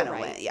that you're gonna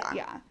right. win. Yeah.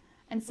 Yeah.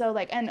 And so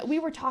like, and we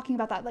were talking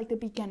about that like the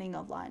beginning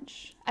of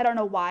lunch. I don't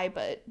know why,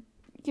 but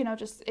you know, it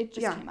just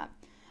came up.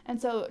 And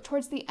so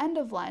towards the end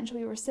of lunch,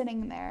 we were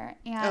sitting there,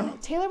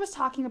 and Taylor was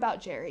talking about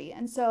Jerry.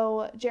 And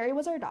so Jerry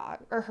was her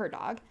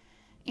dog,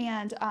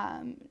 and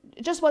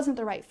it just wasn't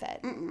the right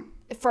fit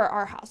for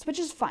our house, which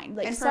is fine.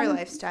 Like, and for our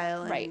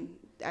lifestyle and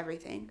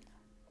everything.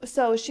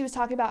 So she was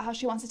talking about how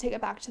she wants to take it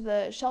back to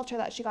the shelter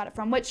that she got it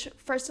from, which,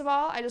 first of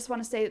all, I just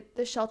want to say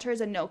the shelter is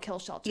a no-kill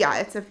shelter. Yeah,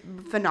 it's a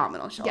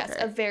phenomenal shelter. Yes,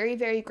 a very,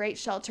 very great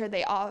shelter.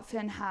 They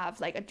often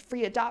have, like,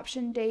 free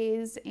adoption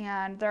days,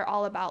 and they're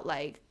all about,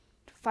 like,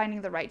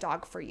 finding the right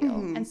dog for you.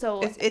 Mm-hmm. And so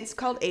it's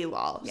called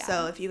AWOL. Yeah.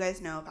 So if you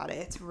guys know about it,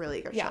 it's a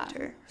really good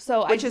shelter.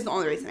 So which is the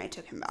only reason I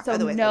took him back. So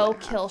no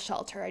kill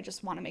shelter. I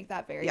just want to make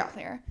that very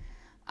clear.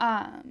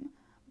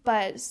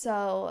 But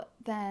so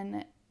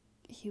then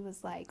he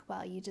was like,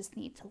 well, you just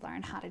need to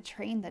learn how to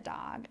train the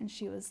dog. And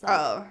she was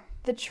like,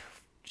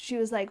 she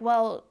was like,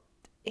 well,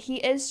 he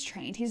is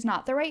trained. He's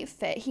not the right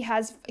fit. He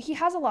has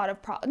a lot of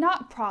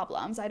not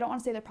problems. I don't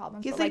want to say the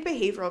problems. He has like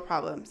behavioral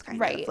problems,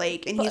 kind of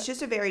like, and he's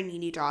just a very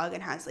needy dog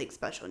and has like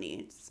special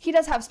needs. He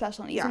does have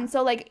special needs, and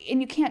so like,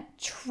 and you can't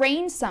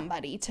train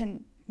somebody to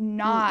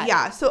not.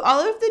 Yeah. So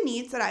all of the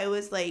needs that I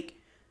was like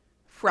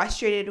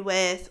frustrated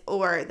with,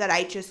 or that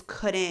I just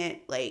couldn't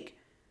like,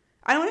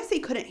 I don't want to say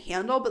couldn't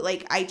handle, but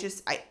like I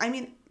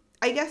mean,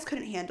 I guess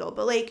couldn't handle,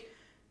 but like,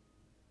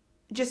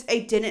 I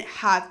didn't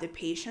have the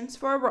patience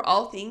for, were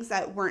all things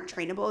that weren't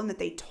trainable and that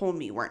they told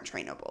me weren't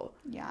trainable.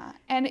 Yeah.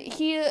 And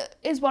he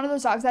is one of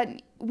those dogs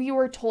that we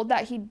were told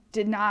that he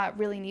did not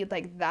really need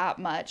like that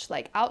much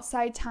like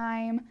outside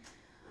time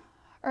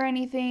or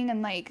anything.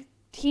 And like,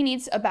 he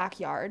needs a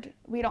backyard.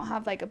 We don't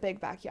have like a big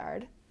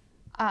backyard.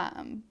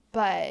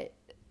 But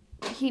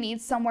he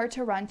needs somewhere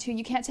to run to.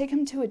 You can't take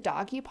him to a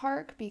doggy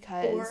park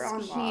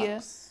because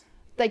walks.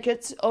 Like,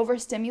 gets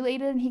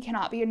overstimulated, and he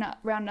cannot be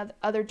around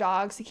other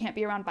dogs. He can't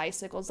be around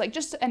bicycles. Like,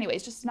 just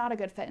not a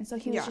good fit. And so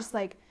he was just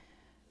like,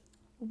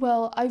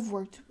 well, I've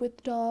worked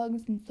with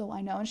dogs, and so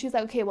I know. And she's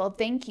like, okay, well,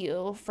 thank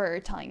you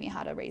for telling me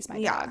how to raise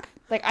my dog.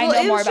 Like, I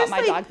know more about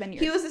my dog than you.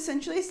 He was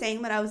essentially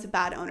saying that I was a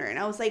bad owner. And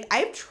I was like,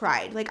 I've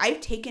tried. Like,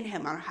 I've taken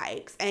him on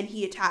hikes, and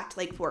he attacked,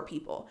 like, 4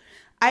 people.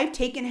 I've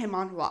taken him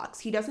on walks.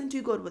 He doesn't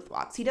do good with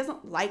walks. He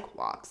doesn't like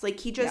walks. Like,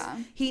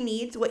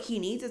 what he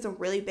needs is a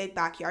really big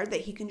backyard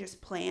that he can just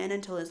play in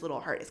until his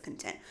little heart is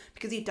content.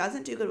 Because he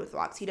doesn't do good with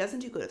walks. He doesn't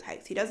do good with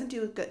hikes. He doesn't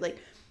do good,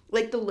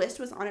 like the list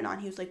was on and on.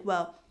 He was like,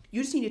 well,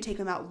 you just need to take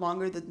him out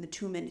longer than the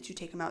 2 minutes you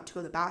take him out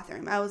to the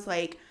bathroom. I was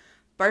like,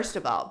 first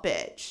of all,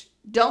 bitch,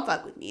 don't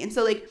fuck with me. And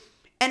so, like,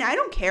 and I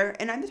don't care.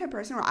 And I'm the type of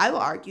person where I will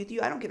argue with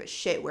you. I don't give a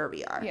shit where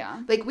we are.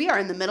 Yeah. Like, we are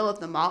in the middle of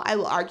the mall. I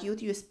will argue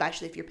with you,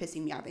 especially if you're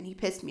pissing me off. And he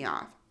pissed me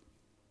off.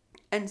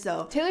 And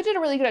so Taylor did a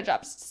really good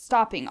job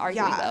stopping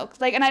arguing though.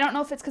 Like, and I don't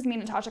know if it's because me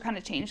and Natasha kind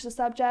of changed the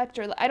subject,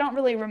 or I don't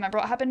really remember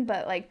what happened,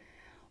 but like,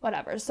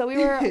 whatever. So we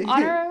were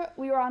on our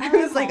I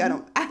was like,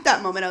 at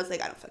that moment I was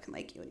like, I don't fucking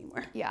like you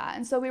anymore. Yeah.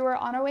 And so we were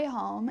on our way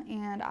home,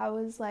 and I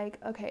was like,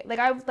 okay, like,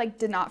 I like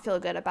did not feel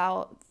good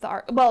about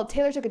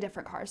Taylor took a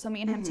different car, so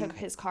me and him took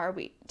his car.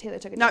 Taylor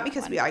took a different not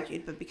because one. We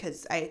argued, but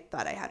because I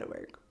thought I had to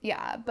work.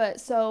 Yeah.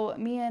 But so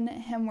me and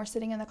him were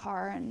sitting in the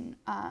car, and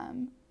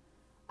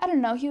I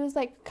don't know, he was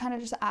like kind of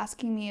just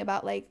asking me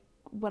about like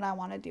what I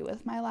want to do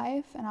with my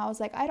life, and I was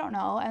like, I don't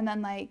know. And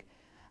then like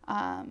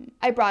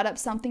I brought up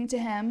something to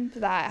him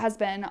that has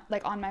been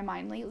like on my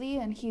mind lately,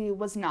 and he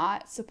was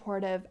not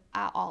supportive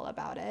at all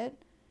about it,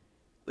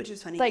 which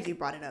is funny because you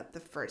brought it up the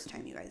first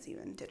time you guys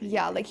even did it.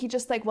 Yeah, like he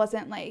just like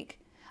wasn't like,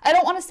 I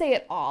don't want to say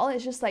at all,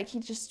 it's just like he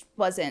just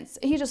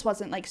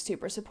wasn't like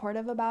super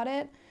supportive about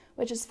it,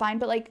 which is fine.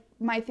 But like,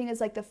 my thing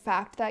is like the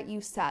fact that you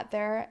sat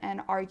there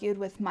and argued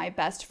with my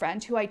best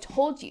friend, who I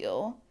told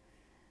you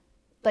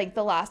like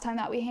the last time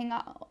that we hang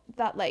out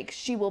that like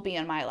she will be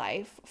in my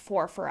life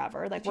for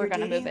forever. Like, we're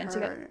gonna move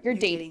into it. You're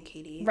dating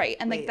Katie, right?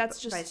 And like, that's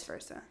just vice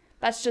versa.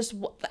 That's just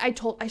what I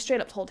straight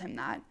up told him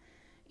that,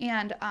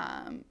 and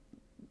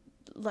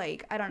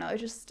like, I don't know,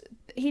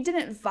 he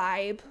didn't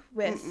vibe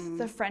with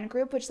the friend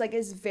group, which like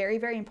is very,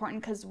 very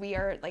important, because we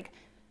are like,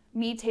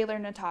 me, Taylor,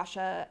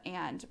 Natasha,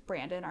 and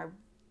Brandon are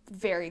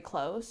very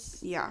close.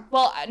 Yeah.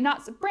 Well,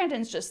 not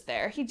Brandon's just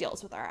there. He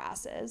deals with our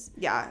asses.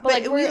 Yeah. But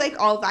like, we like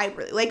all vibe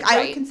really. Like,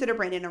 I would consider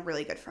Brandon a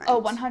really good friend.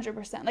 Oh,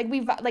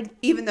 100%. Like,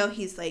 even though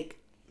he's like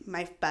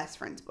my best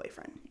friend's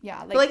boyfriend.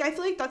 Yeah. But like, I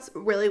feel like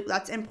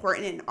that's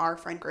important in our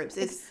friend groups,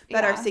 is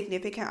that our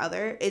significant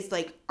other is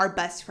like our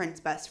best friend's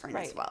best friend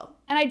as well.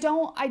 And I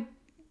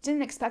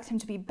didn't expect him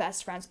to be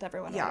best friends with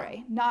everyone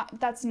already.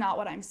 That's not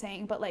what I'm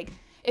saying, but like,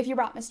 if you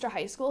brought Mr.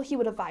 High School, he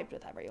would have vibed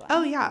with everyone.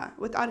 Oh yeah,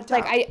 without a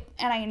doubt. Like,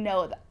 I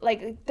know that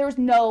like there was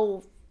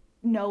no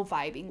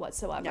vibing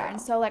whatsoever. Yeah. And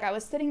so like, I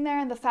was sitting there,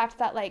 and the fact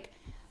that like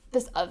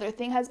this other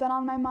thing has been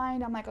on my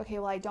mind. I'm like, okay,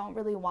 well, I don't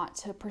really want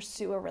to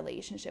pursue a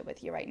relationship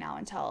with you right now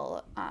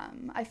until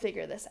I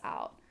figure this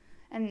out.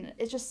 And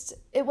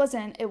it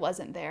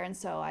wasn't there. And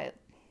so I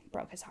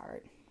broke his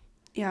heart.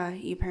 Yeah,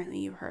 apparently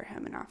you hurt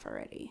him enough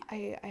already.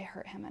 I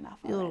hurt him enough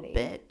you already. You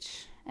little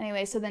bitch.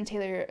 Anyway, so then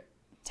Taylor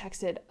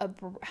texted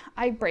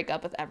I break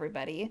up with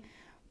everybody,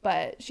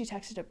 but she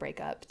texted a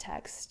breakup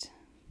text.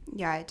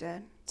 Yeah, I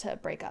did. To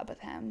break up with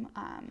him.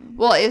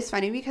 Well, it was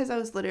funny because I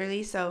was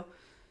literally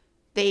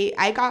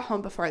I got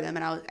home before them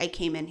and I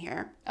came in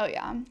here. Oh,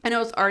 yeah. And I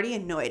was already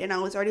annoyed and I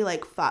was already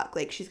like, fuck,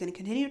 like she's going to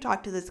continue to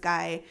talk to this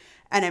guy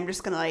and I'm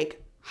just going to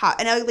like,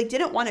 and I like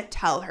didn't want to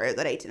tell her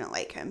that I didn't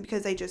like him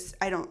because I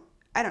don't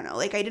know.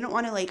 Like I didn't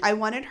want to like, I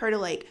wanted her to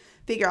like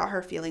figure out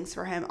her feelings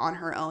for him on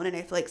her own. And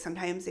I feel like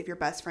sometimes if your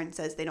best friend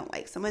says they don't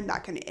like someone,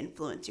 that can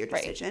influence your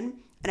decision. Right.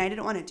 And I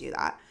didn't want to do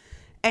that.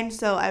 And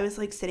so I was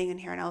like sitting in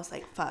here and I was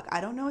like, fuck, I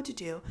don't know what to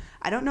do.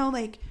 I don't know,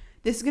 like,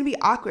 this is going to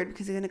be awkward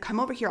because he's going to come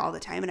over here all the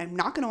time and I'm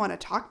not going to want to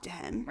talk to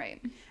him.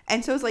 Right.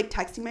 And so I was like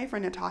texting my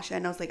friend Natasha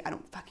and I was like, I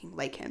don't fucking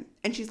like him.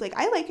 And she's like,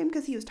 I like him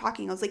because he was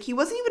talking. I was like, he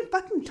wasn't even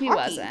fucking talking. He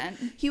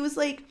wasn't. He was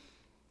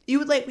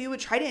like, we would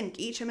try to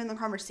engage him in the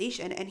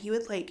conversation and he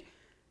would like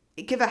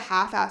give a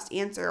half-assed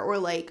answer or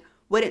like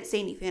wouldn't say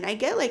anything. I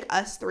get like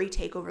us three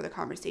take over the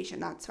conversation.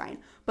 That's fine.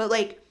 But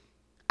like,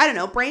 I don't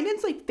know.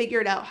 Brandon's like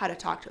figured out how to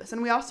talk to us.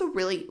 And we also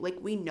really like,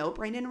 we know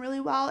Brandon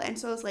really well. And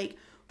so I was like,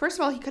 first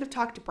of all, he could have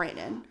talked to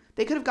Brandon.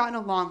 They could have gotten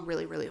along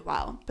really, really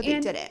well, but they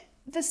didn't.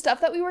 The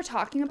stuff that we were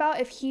talking about,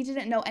 if he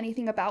didn't know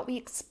anything about, we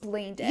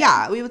explained it.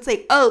 Yeah, we would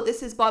say, oh,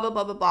 this is blah, blah,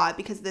 blah, blah, blah,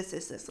 because this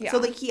is this. Yeah. So,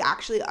 like, he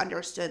actually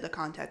understood the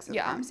context of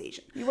the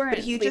conversation. But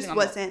he just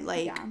wasn't,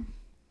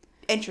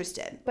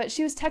 interested. But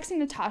she was texting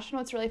Natasha, and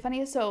what's really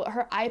funny is, so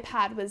her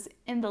iPad was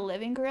in the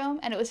living room,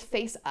 and it was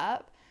face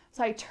up.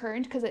 So I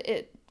turned, because it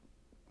dinged.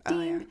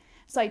 Oh, yeah.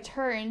 So I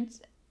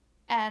turned,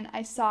 and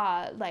I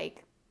saw,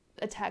 like,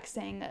 a text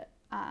saying,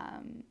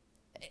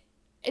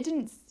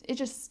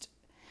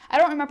 I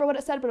don't remember what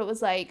it said, but it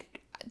was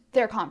like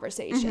their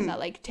conversation that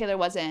like Taylor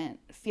wasn't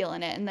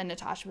feeling it. And then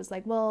Natasha was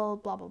like, well,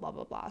 blah, blah, blah,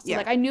 blah, blah. So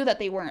like I knew that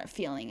they weren't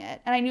feeling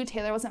it. And I knew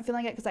Taylor wasn't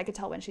feeling it because I could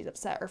tell when she's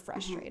upset or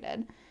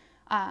frustrated.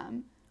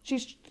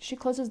 She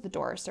closes the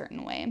door a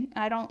certain way. And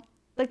I don't,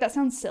 like that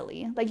sounds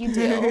silly. Like you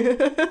do.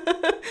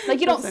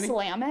 Like you don't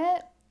slam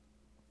it,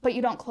 but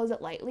you don't close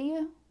it lightly.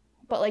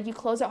 But like you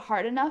close it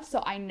hard enough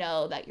so I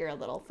know that you're a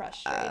little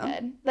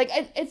frustrated. Like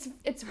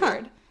it's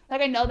weird. Like,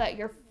 I know that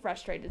you're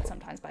frustrated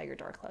sometimes by your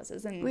door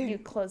closes. And you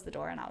close the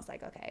door, and I was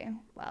like, okay,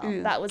 well,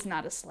 that was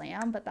not a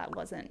slam, but that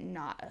wasn't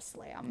not a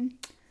slam.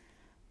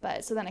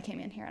 But, so then I came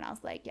in here, and I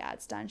was like, yeah,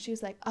 it's done. She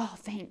was like, oh,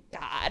 thank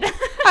God.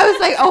 I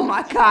was like, oh,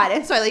 my God.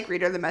 And so I, like,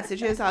 read her the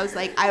messages. I was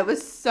like, I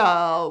was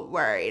so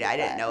worried. I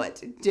didn't know what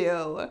to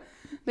do.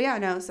 But, yeah,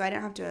 no, so I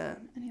didn't have to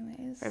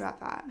worry about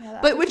that. Yeah,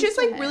 but which is,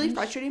 like, really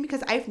frustrating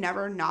because I've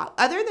never not,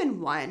 other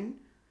than one,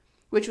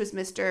 which was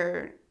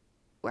Mr.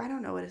 I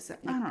don't know what is it.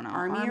 Like, I don't know.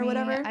 Army or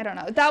whatever. I don't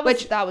know. That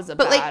was a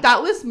but bad. Like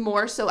that was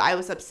more so I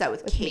was upset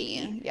with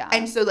Katie. Me, yeah.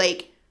 And so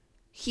like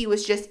he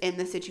was just in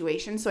the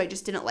situation, so I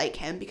just didn't like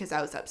him because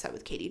I was upset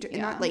with Katie in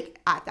that, like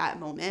at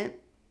that moment.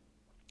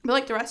 But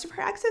like the rest of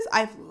her exes,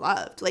 I've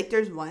loved. Like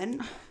there's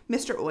one,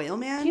 Mr.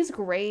 Oilman. He's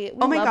great.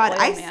 Oh my God,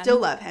 I still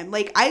love him.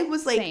 Like I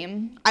was like,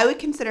 I would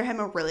consider him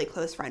a really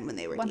close friend when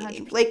they were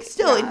dating. Like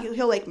still, and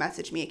he'll like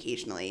message me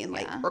occasionally and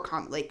like or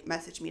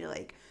message me to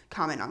like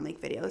comment on like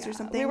videos or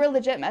something. We were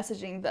legit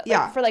messaging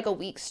for like a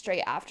week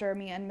straight after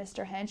me and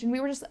Mr. Hinge, and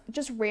we were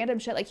just random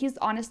shit. Like he's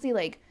honestly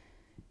like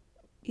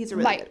he's a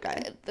really good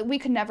guy. We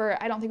could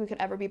never, I don't think we could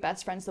ever be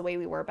best friends the way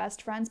we were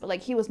best friends, but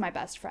like he was my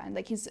best friend.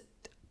 Like he's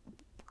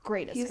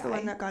greatest he's guy. The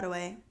one that got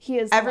away. He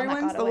is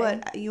everyone's the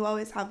one. You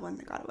always have one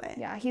that got away.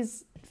 Yeah,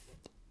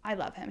 I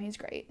love him. He's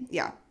great.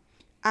 Yeah.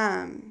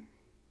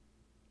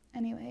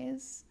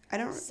 Anyways, I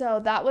don't.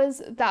 So that was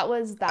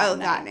that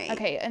night.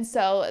 Okay, and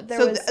so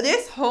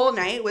this whole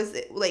night was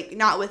like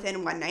not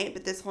within one night,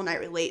 but this whole night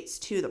relates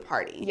to the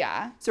party.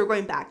 Yeah. So we're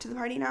going back to the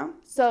party now.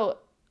 So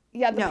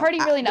yeah, the party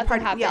really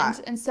nothing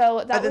happened, and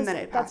so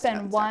that's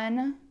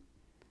been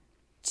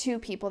 2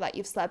 people that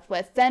you've slept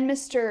with. Then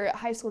Mr.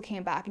 High School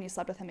came back and you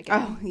slept with him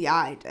again. Oh yeah,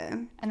 I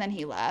did. And then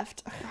he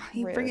left.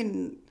 He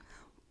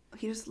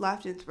just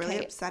left. It's really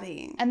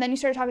upsetting. And then you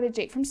started talking to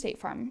Jake from State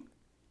Farm,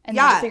 and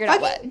then you figured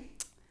out what.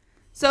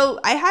 So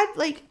I had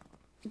like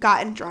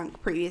gotten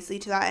drunk previously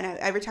to that, and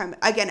every time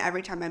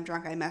I'm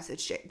drunk, I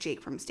message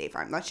Jake from State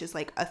Farm. That's just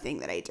like a thing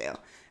that I do,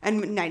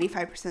 and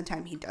 95% of the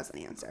time he doesn't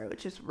answer,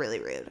 which is really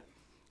rude.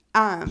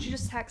 You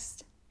just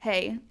text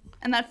hey,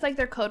 and that's like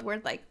their code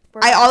word. Like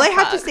all I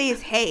have to say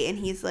is hey, and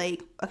he's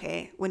like,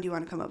 okay, when do you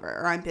want to come over?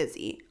 Or I'm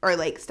busy, or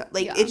like stuff.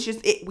 Like it's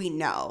just we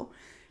know,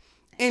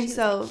 and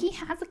so he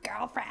has a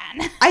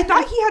girlfriend. I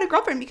thought he had a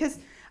girlfriend because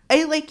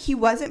he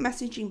wasn't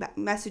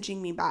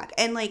messaging me back,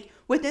 and like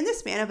within the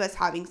span of us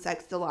having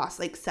sex the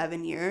last like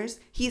 7 years,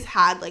 he's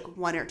had like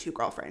 1 or 2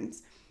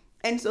 girlfriends,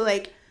 and so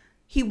like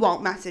he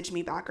won't message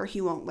me back or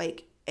he won't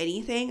like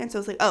anything. And so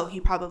it's like, oh, he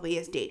probably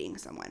is dating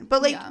someone.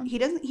 But like, Yeah.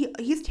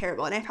 he's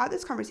terrible. And I've had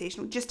this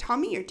conversation. Just tell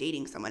me you're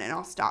dating someone and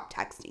I'll stop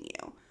texting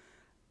you.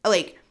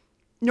 Like,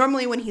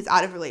 normally when he's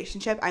out of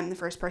relationship, I'm the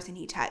first person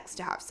he texts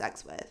to have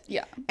sex with.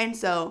 Yeah. And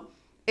so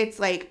it's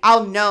like,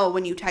 I'll know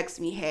when you text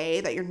me,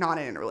 hey, that you're not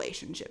in a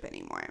relationship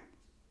anymore.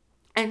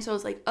 And so I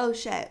was like, oh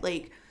shit,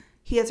 like,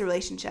 he has a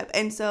relationship.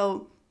 And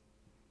so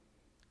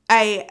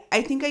I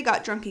think I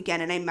got drunk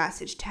again and I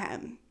messaged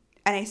him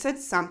and I said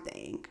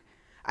something.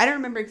 I don't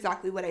remember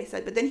exactly what I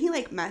said, but then he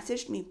like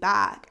messaged me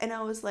back and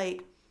I was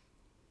like,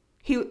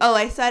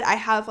 I said I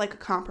have like a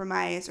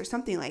compromise or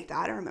something like that.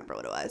 I don't remember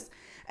what it was.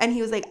 And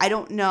he was like, I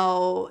don't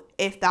know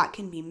if that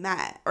can be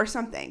met or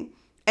something.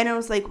 And I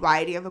was like,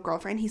 why, do you have a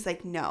girlfriend? He's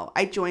like, no,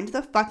 I joined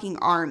the fucking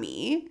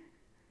army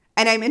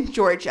and I'm in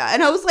Georgia.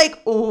 And I was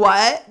like,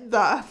 what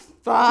the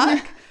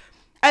fuck?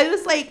 I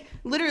was like,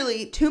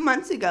 literally 2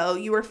 months ago,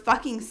 you were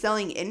fucking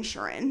selling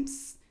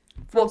insurance.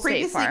 Well,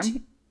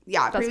 previously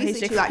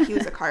previously to that, he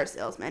was a car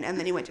salesman, and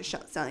then he went to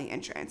selling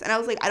insurance. And I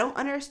was like, I don't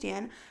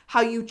understand how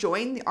you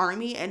joined the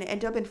army and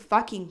end up in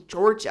fucking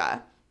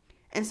Georgia.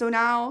 And so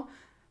now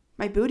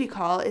my booty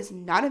call is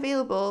not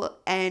available,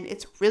 and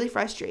it's really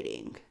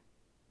frustrating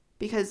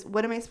because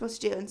what am I supposed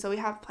to do? And so we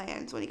have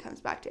plans when he comes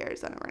back to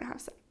Arizona, we're gonna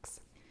have sex.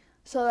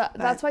 So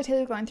that's why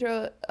Taylor's going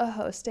through a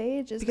hoe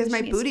stage, is because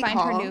my booty find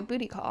call. Her new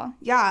booty call.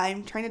 Yeah,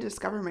 I'm trying to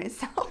discover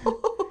myself.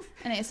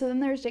 Anyway, so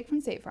then there's Jake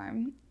from State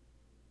Farm,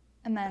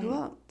 and then who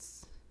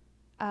else?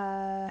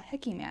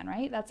 Hickey Man,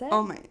 right? That's it.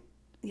 Oh my,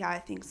 yeah, I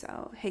think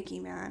so. Hickey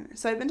Man.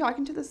 So I've been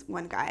talking to this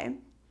one guy.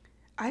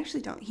 I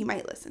actually don't. He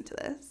might listen to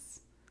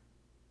this,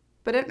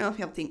 but I don't know if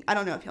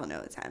he'll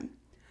know it's him.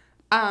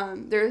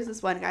 There was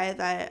this one guy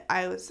that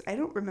I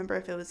don't remember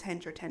if it was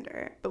Hinge or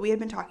Tinder, but we had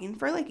been talking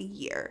for like a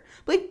year,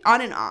 but like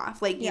on and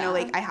off. Like, you know,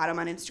 like I had him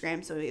on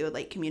Instagram, so we would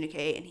like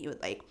communicate and he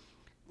would like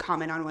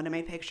comment on one of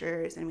my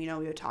pictures and, you know,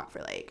 we would talk for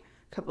like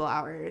a couple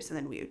hours and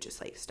then we would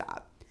just like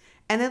stop.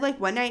 And then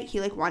like one night he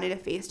like wanted a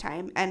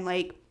FaceTime and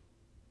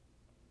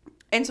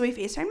so we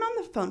FaceTimed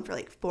on the phone for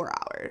like 4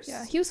 hours.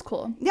 Yeah, he was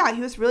cool. Yeah,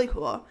 he was really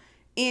cool.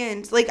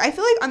 And like, I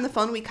feel like on the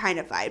phone we kind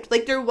of vibed.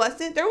 Like there was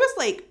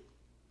like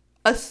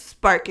a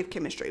spark of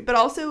chemistry, but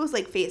also it was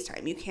like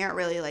FaceTime. You can't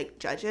really like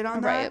judge it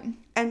on that. Right.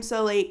 And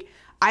so like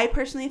I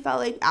personally felt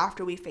like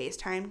after we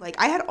FaceTimed, like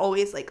I had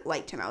always like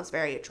liked him. I was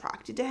very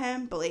attracted to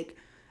him, but like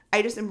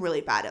I just am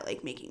really bad at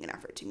like making an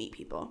effort to meet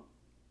people.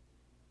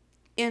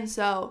 And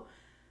so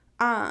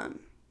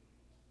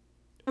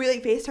we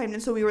like FaceTimed,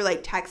 and so we were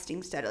like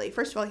texting steadily.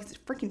 First of all, he's a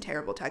freaking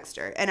terrible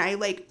texter, and I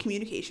like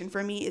communication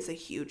for me is a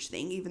huge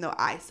thing. Even though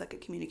I suck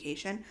at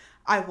communication,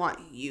 I want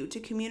you to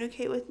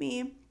communicate with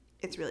me.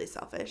 It's really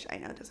selfish. I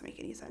know it doesn't make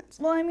any sense.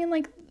 Well, I mean,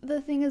 like,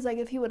 the thing is, like,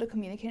 if he would have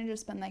communicated and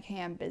just been like, hey,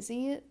 I'm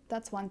busy,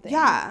 that's one thing.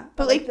 Yeah.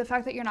 But like, the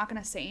fact that you're not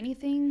going to say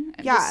anything.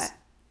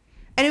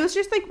 And it was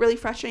just, like, really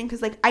frustrating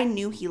because, like, I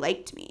knew he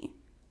liked me.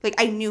 Like,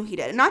 I knew he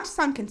did. And not to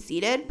sound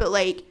conceited, but,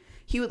 like,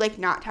 he would, like,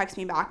 not text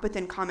me back, but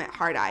then comment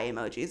hard eye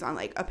emojis on,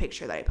 like, a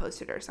picture that I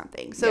posted or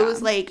something. So it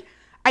was, like,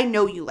 I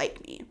know you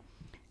like me.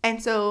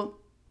 And so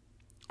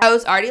I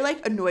was already,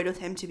 like, annoyed with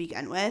him to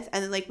begin with.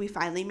 And then, like, we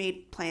finally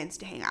made plans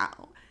to hang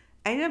out.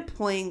 I ended up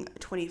pulling a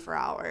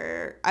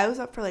 24-hour. I was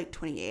up for like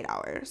 28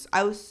 hours.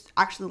 I was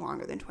actually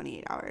longer than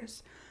 28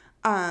 hours.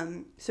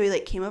 So he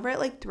like came over at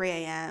like 3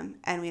 a.m.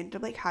 and we ended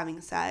up like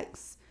having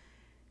sex.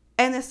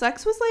 And the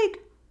sex was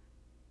like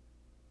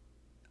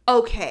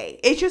okay.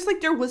 It's just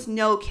like there was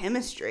no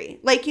chemistry.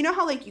 Like, you know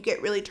how like you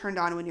get really turned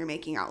on when you're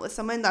making out with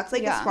someone? That's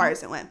like as far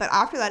as it went. But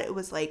after that it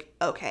was like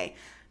okay.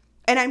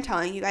 And I'm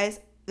telling you guys,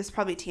 this is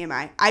probably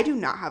TMI. I do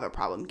not have a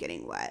problem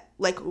getting wet.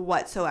 Like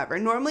whatsoever.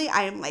 Normally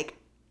I am like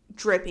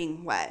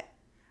dripping wet.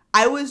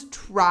 I was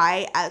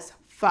dry as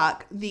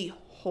fuck the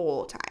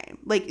whole time.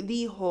 Like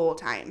the whole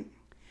time.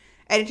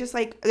 And it's just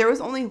like there was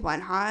only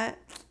one hot.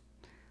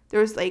 There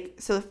was like,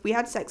 so if we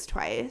had sex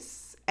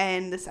twice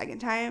and the second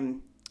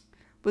time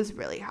was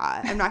really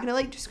hot. I'm not gonna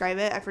like describe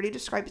it. I've already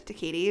described it to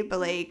Katie, but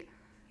like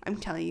I'm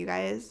telling you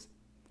guys,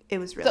 it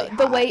was really hot.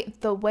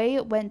 The way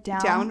it went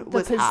down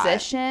was the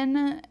position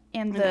hot.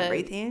 and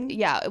everything.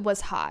 Yeah, it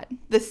was hot.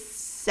 The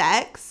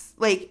sex,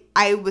 like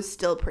I was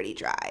still pretty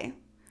dry.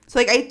 So,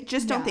 like, I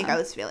just don't think I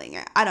was feeling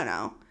it. I don't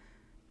know.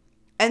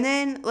 And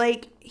then,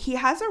 like, he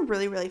has a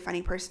really, really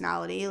funny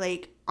personality,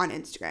 like, on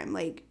Instagram.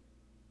 Like,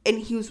 and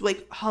he was,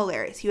 like,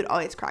 hilarious. He would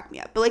always crack me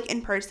up. But, like,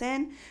 in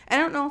person, I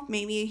don't know if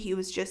maybe he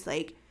was just,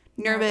 like,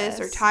 nervous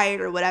or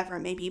tired or whatever it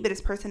may be. But his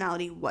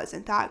personality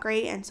wasn't that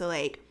great. And so,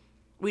 like,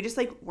 we just,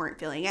 like, weren't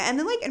feeling it. And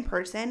then, like, in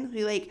person,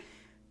 he, like,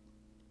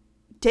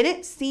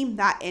 didn't seem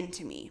that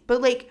into me.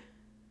 But, like,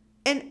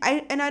 and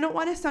I don't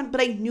want to sound,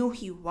 but I knew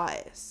he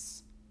was.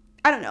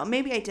 I don't know.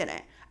 Maybe I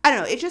didn't. I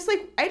don't know. It's just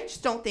like, I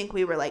just don't think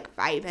we were like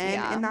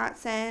vibing in that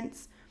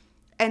sense.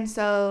 And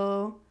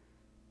so,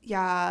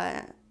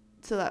 yeah.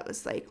 So that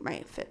was like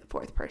my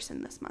fourth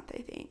person this month,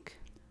 I think.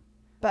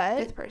 But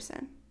fifth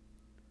person.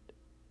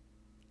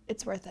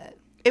 It's worth it.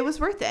 It was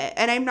worth it.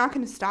 And I'm not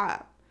going to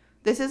stop.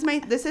 This is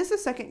the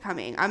second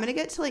coming. I'm gonna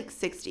get to like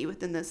 60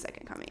 within this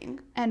second coming.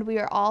 And we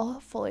are all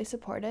fully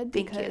supported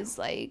because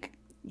like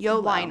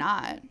YOLO. Why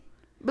not?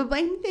 But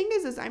my thing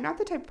is I'm not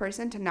the type of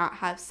person to not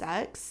have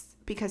sex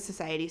because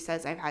society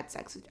says I've had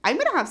sex with. I'm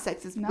gonna have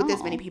sex with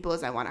as many people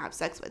as I want to have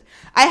sex with.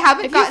 I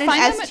haven't gotten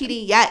an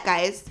STD yet,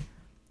 guys,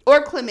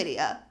 or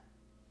chlamydia.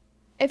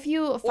 If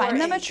you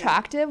find them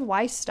attractive,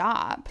 why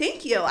stop?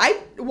 Thank you.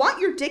 I want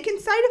your dick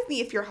inside of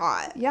me if you're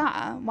hot.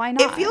 Yeah, why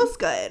not? It feels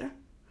good.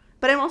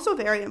 But I'm also a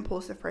very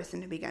impulsive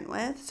person to begin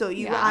with. So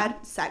you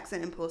add sex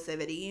and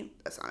impulsivity,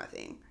 that's not a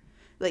thing.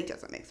 Like,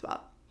 doesn't mix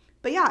well.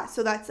 But yeah,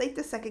 so that's like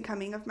the second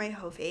coming of my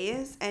hoe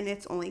phase. And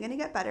it's only going to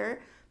get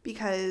better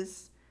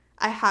because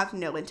I have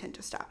no intent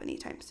to stop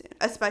anytime soon.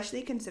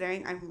 Especially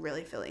considering I'm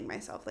really feeling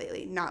myself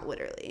lately. Not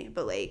literally,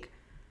 but like.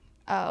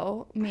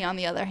 Oh, me on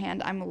the other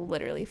hand, I'm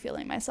literally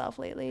feeling myself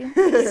lately.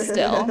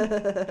 Still.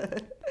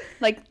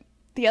 Like,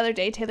 the other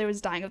day, Taylor was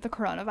dying of the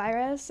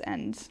coronavirus,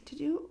 and... Did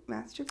you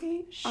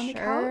masturbate on the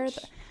couch?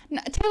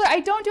 No, Taylor,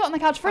 I don't do it on the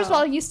couch. First of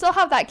all, you still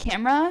have that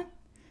camera.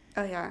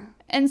 Oh, yeah.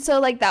 And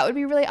so, like, that would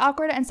be really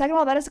awkward. And second of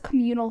all, that is a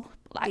communal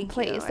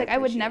place. Like, I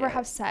would never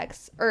have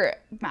sex or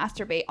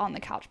masturbate on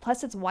the couch.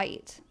 Plus, it's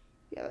white.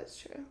 Yeah, that's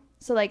true.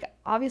 So, like,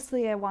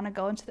 obviously, I want to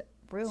go into the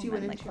room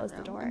and, like, close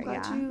the door.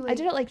 Yeah. I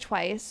did it, like,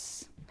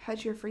 twice.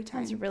 How'd your free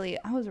time?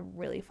 I was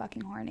really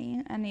fucking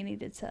horny, and I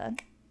needed to...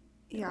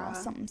 Yeah.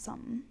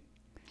 Something.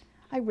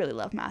 I really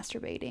love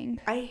masturbating.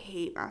 I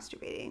hate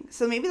masturbating.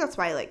 So maybe that's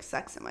why I like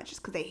sex so much, is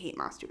because I hate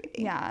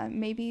masturbating. Yeah,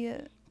 maybe.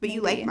 But you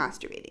like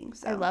masturbating,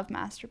 so. I love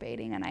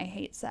masturbating, and I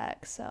hate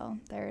sex, so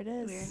there it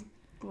is. Weird.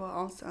 Well,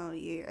 also,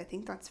 I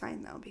think that's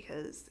fine, though,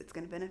 because it's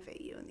going to benefit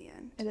you in the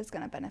end. It is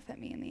going to benefit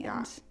me in the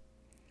end.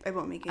 I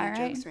won't make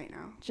any jokes right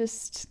now.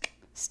 Just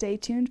stay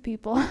tuned,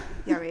 people.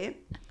 Yeah, right?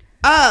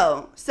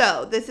 Oh,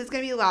 so this is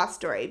going to be the last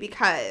story,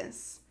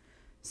 because...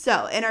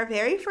 So, in our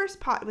very first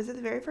was it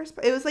the very first?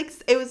 It was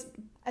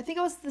I think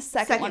it was the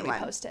second one we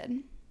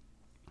posted.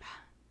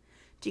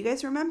 Do you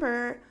guys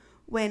remember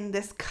when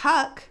this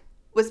cuck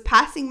was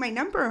passing my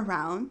number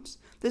around?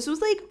 This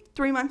was like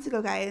 3 months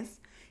ago, guys.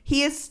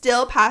 He is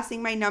still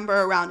passing my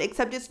number around,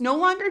 except it's no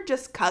longer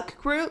just cuck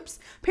groups.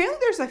 Apparently,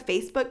 there's a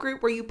Facebook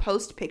group where you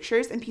post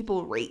pictures and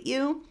people rate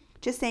you.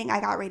 Just saying,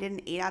 I got rated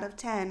an 8 out of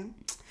 10.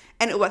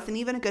 And it wasn't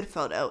even a good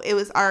photo. It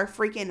was our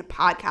freaking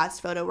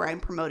podcast photo where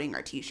I'm promoting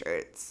our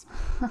t-shirts.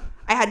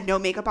 I had no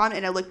makeup on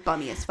and I looked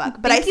bummy as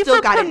fuck. But I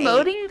still got an 8.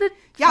 Promoting the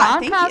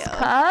podcast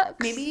cucks.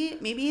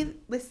 Maybe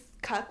this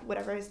cuck,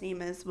 whatever his name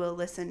is, will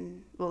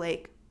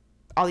like,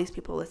 all these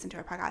people listen to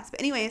our podcast. But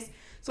anyways,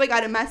 so I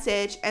got a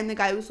message and the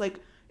guy was like,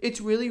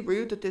 it's really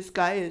rude that this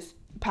guy is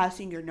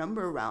passing your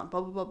number around, blah,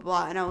 blah, blah,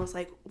 blah. And I was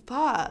like,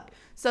 fuck.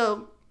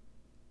 So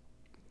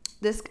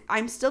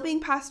I'm still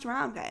being passed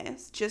around,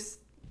 guys. Just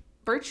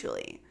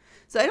virtually.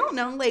 So I don't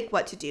know like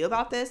what to do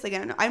about this. Like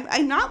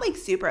I'm not like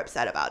super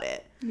upset about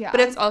it. Yeah.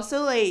 But it's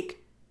also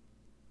like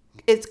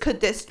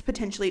could this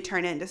potentially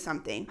turn into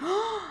something?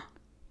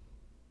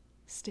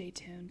 Stay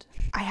tuned.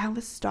 I have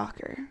a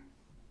stalker.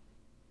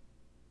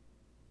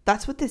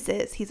 That's what this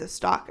is. He's a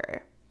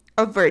stalker.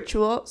 A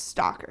virtual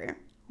stalker.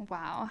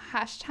 Wow.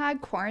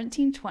 Hashtag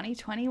quarantine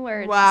 2020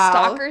 where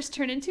stalkers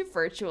turn into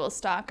virtual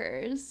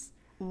stalkers.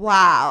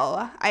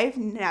 Wow. I've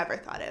never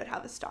thought I would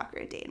have a stalker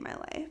a day in my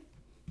life.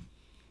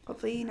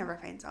 Hopefully he never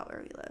finds out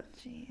where we live.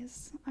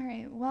 Jeez. All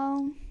right.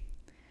 Well,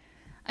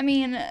 I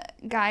mean,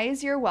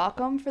 guys, you're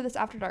welcome for this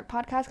After Dark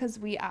podcast because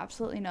we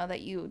absolutely know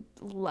that you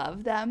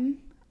love them.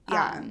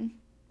 Yeah.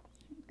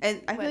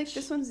 And I feel like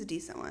this one's a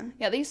decent one.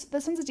 Yeah, this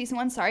one's a decent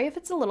one. Sorry if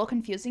it's a little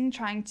confusing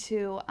trying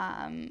to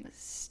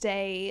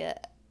stay,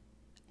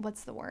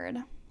 what's the word?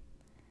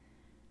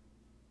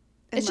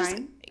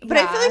 But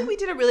I feel like we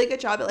did a really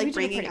good job at like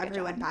bringing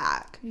everyone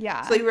back.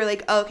 Yeah. So we were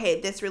like, oh, okay,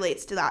 this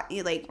relates to that.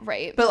 You like,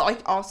 right. But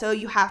like also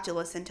you have to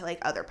listen to like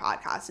other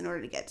podcasts in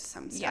order to get to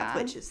some stuff,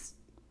 which is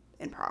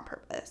in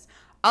purpose.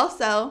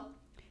 Also,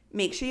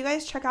 make sure you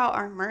guys check out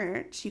our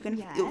merch. You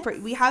can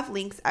we have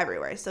links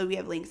everywhere. So we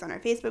have links on our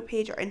Facebook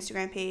page, our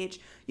Instagram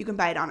page. You can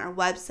buy it on our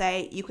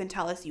website. You can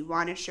tell us you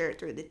want a shirt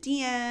through the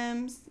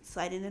DMs,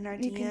 slide it in our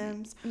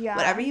DMs,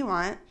 whatever you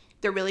want.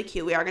 They're really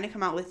cute. We are going to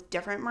come out with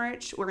different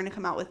merch. We're going to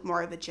come out with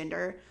more of a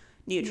gender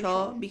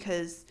neutral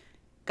because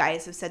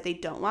guys have said they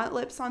don't want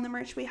lips on the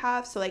merch we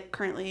have. So like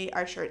currently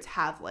our shirts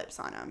have lips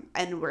on them.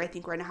 And I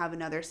think we're going to have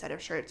another set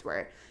of shirts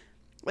where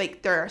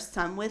like there are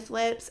some with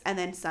lips and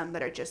then some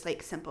that are just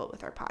like simple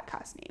with our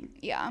podcast name.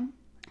 Yeah.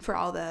 For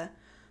all the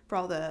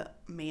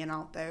men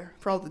out there,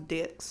 for all the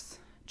dicks.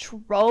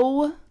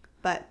 True.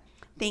 But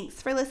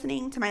thanks for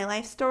listening to my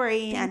life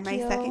story and my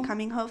second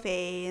coming hoe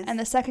phase. And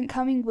the second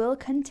coming will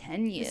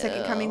continue.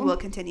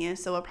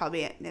 So we'll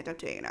probably end up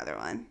doing another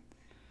one.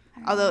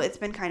 Although it's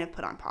been kind of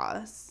put on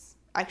pause.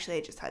 Actually,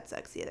 I just had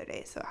sex the other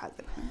day, so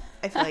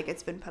I feel like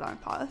it's been put on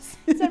pause.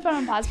 It's been put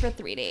on pause for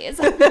 3 days.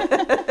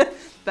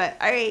 But,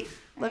 all right.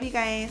 Love you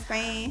guys.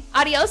 Bye.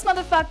 Adios,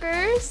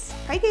 motherfuckers.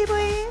 Bye, gay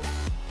boys.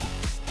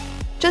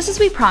 Just as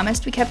we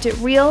promised, we kept it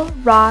real,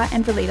 raw,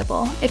 and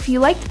relatable. If you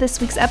liked this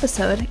week's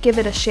episode, give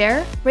it a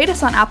share, rate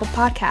us on Apple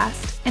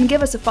Podcast, and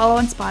give us a follow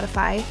on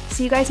Spotify.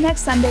 See you guys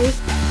next Sunday.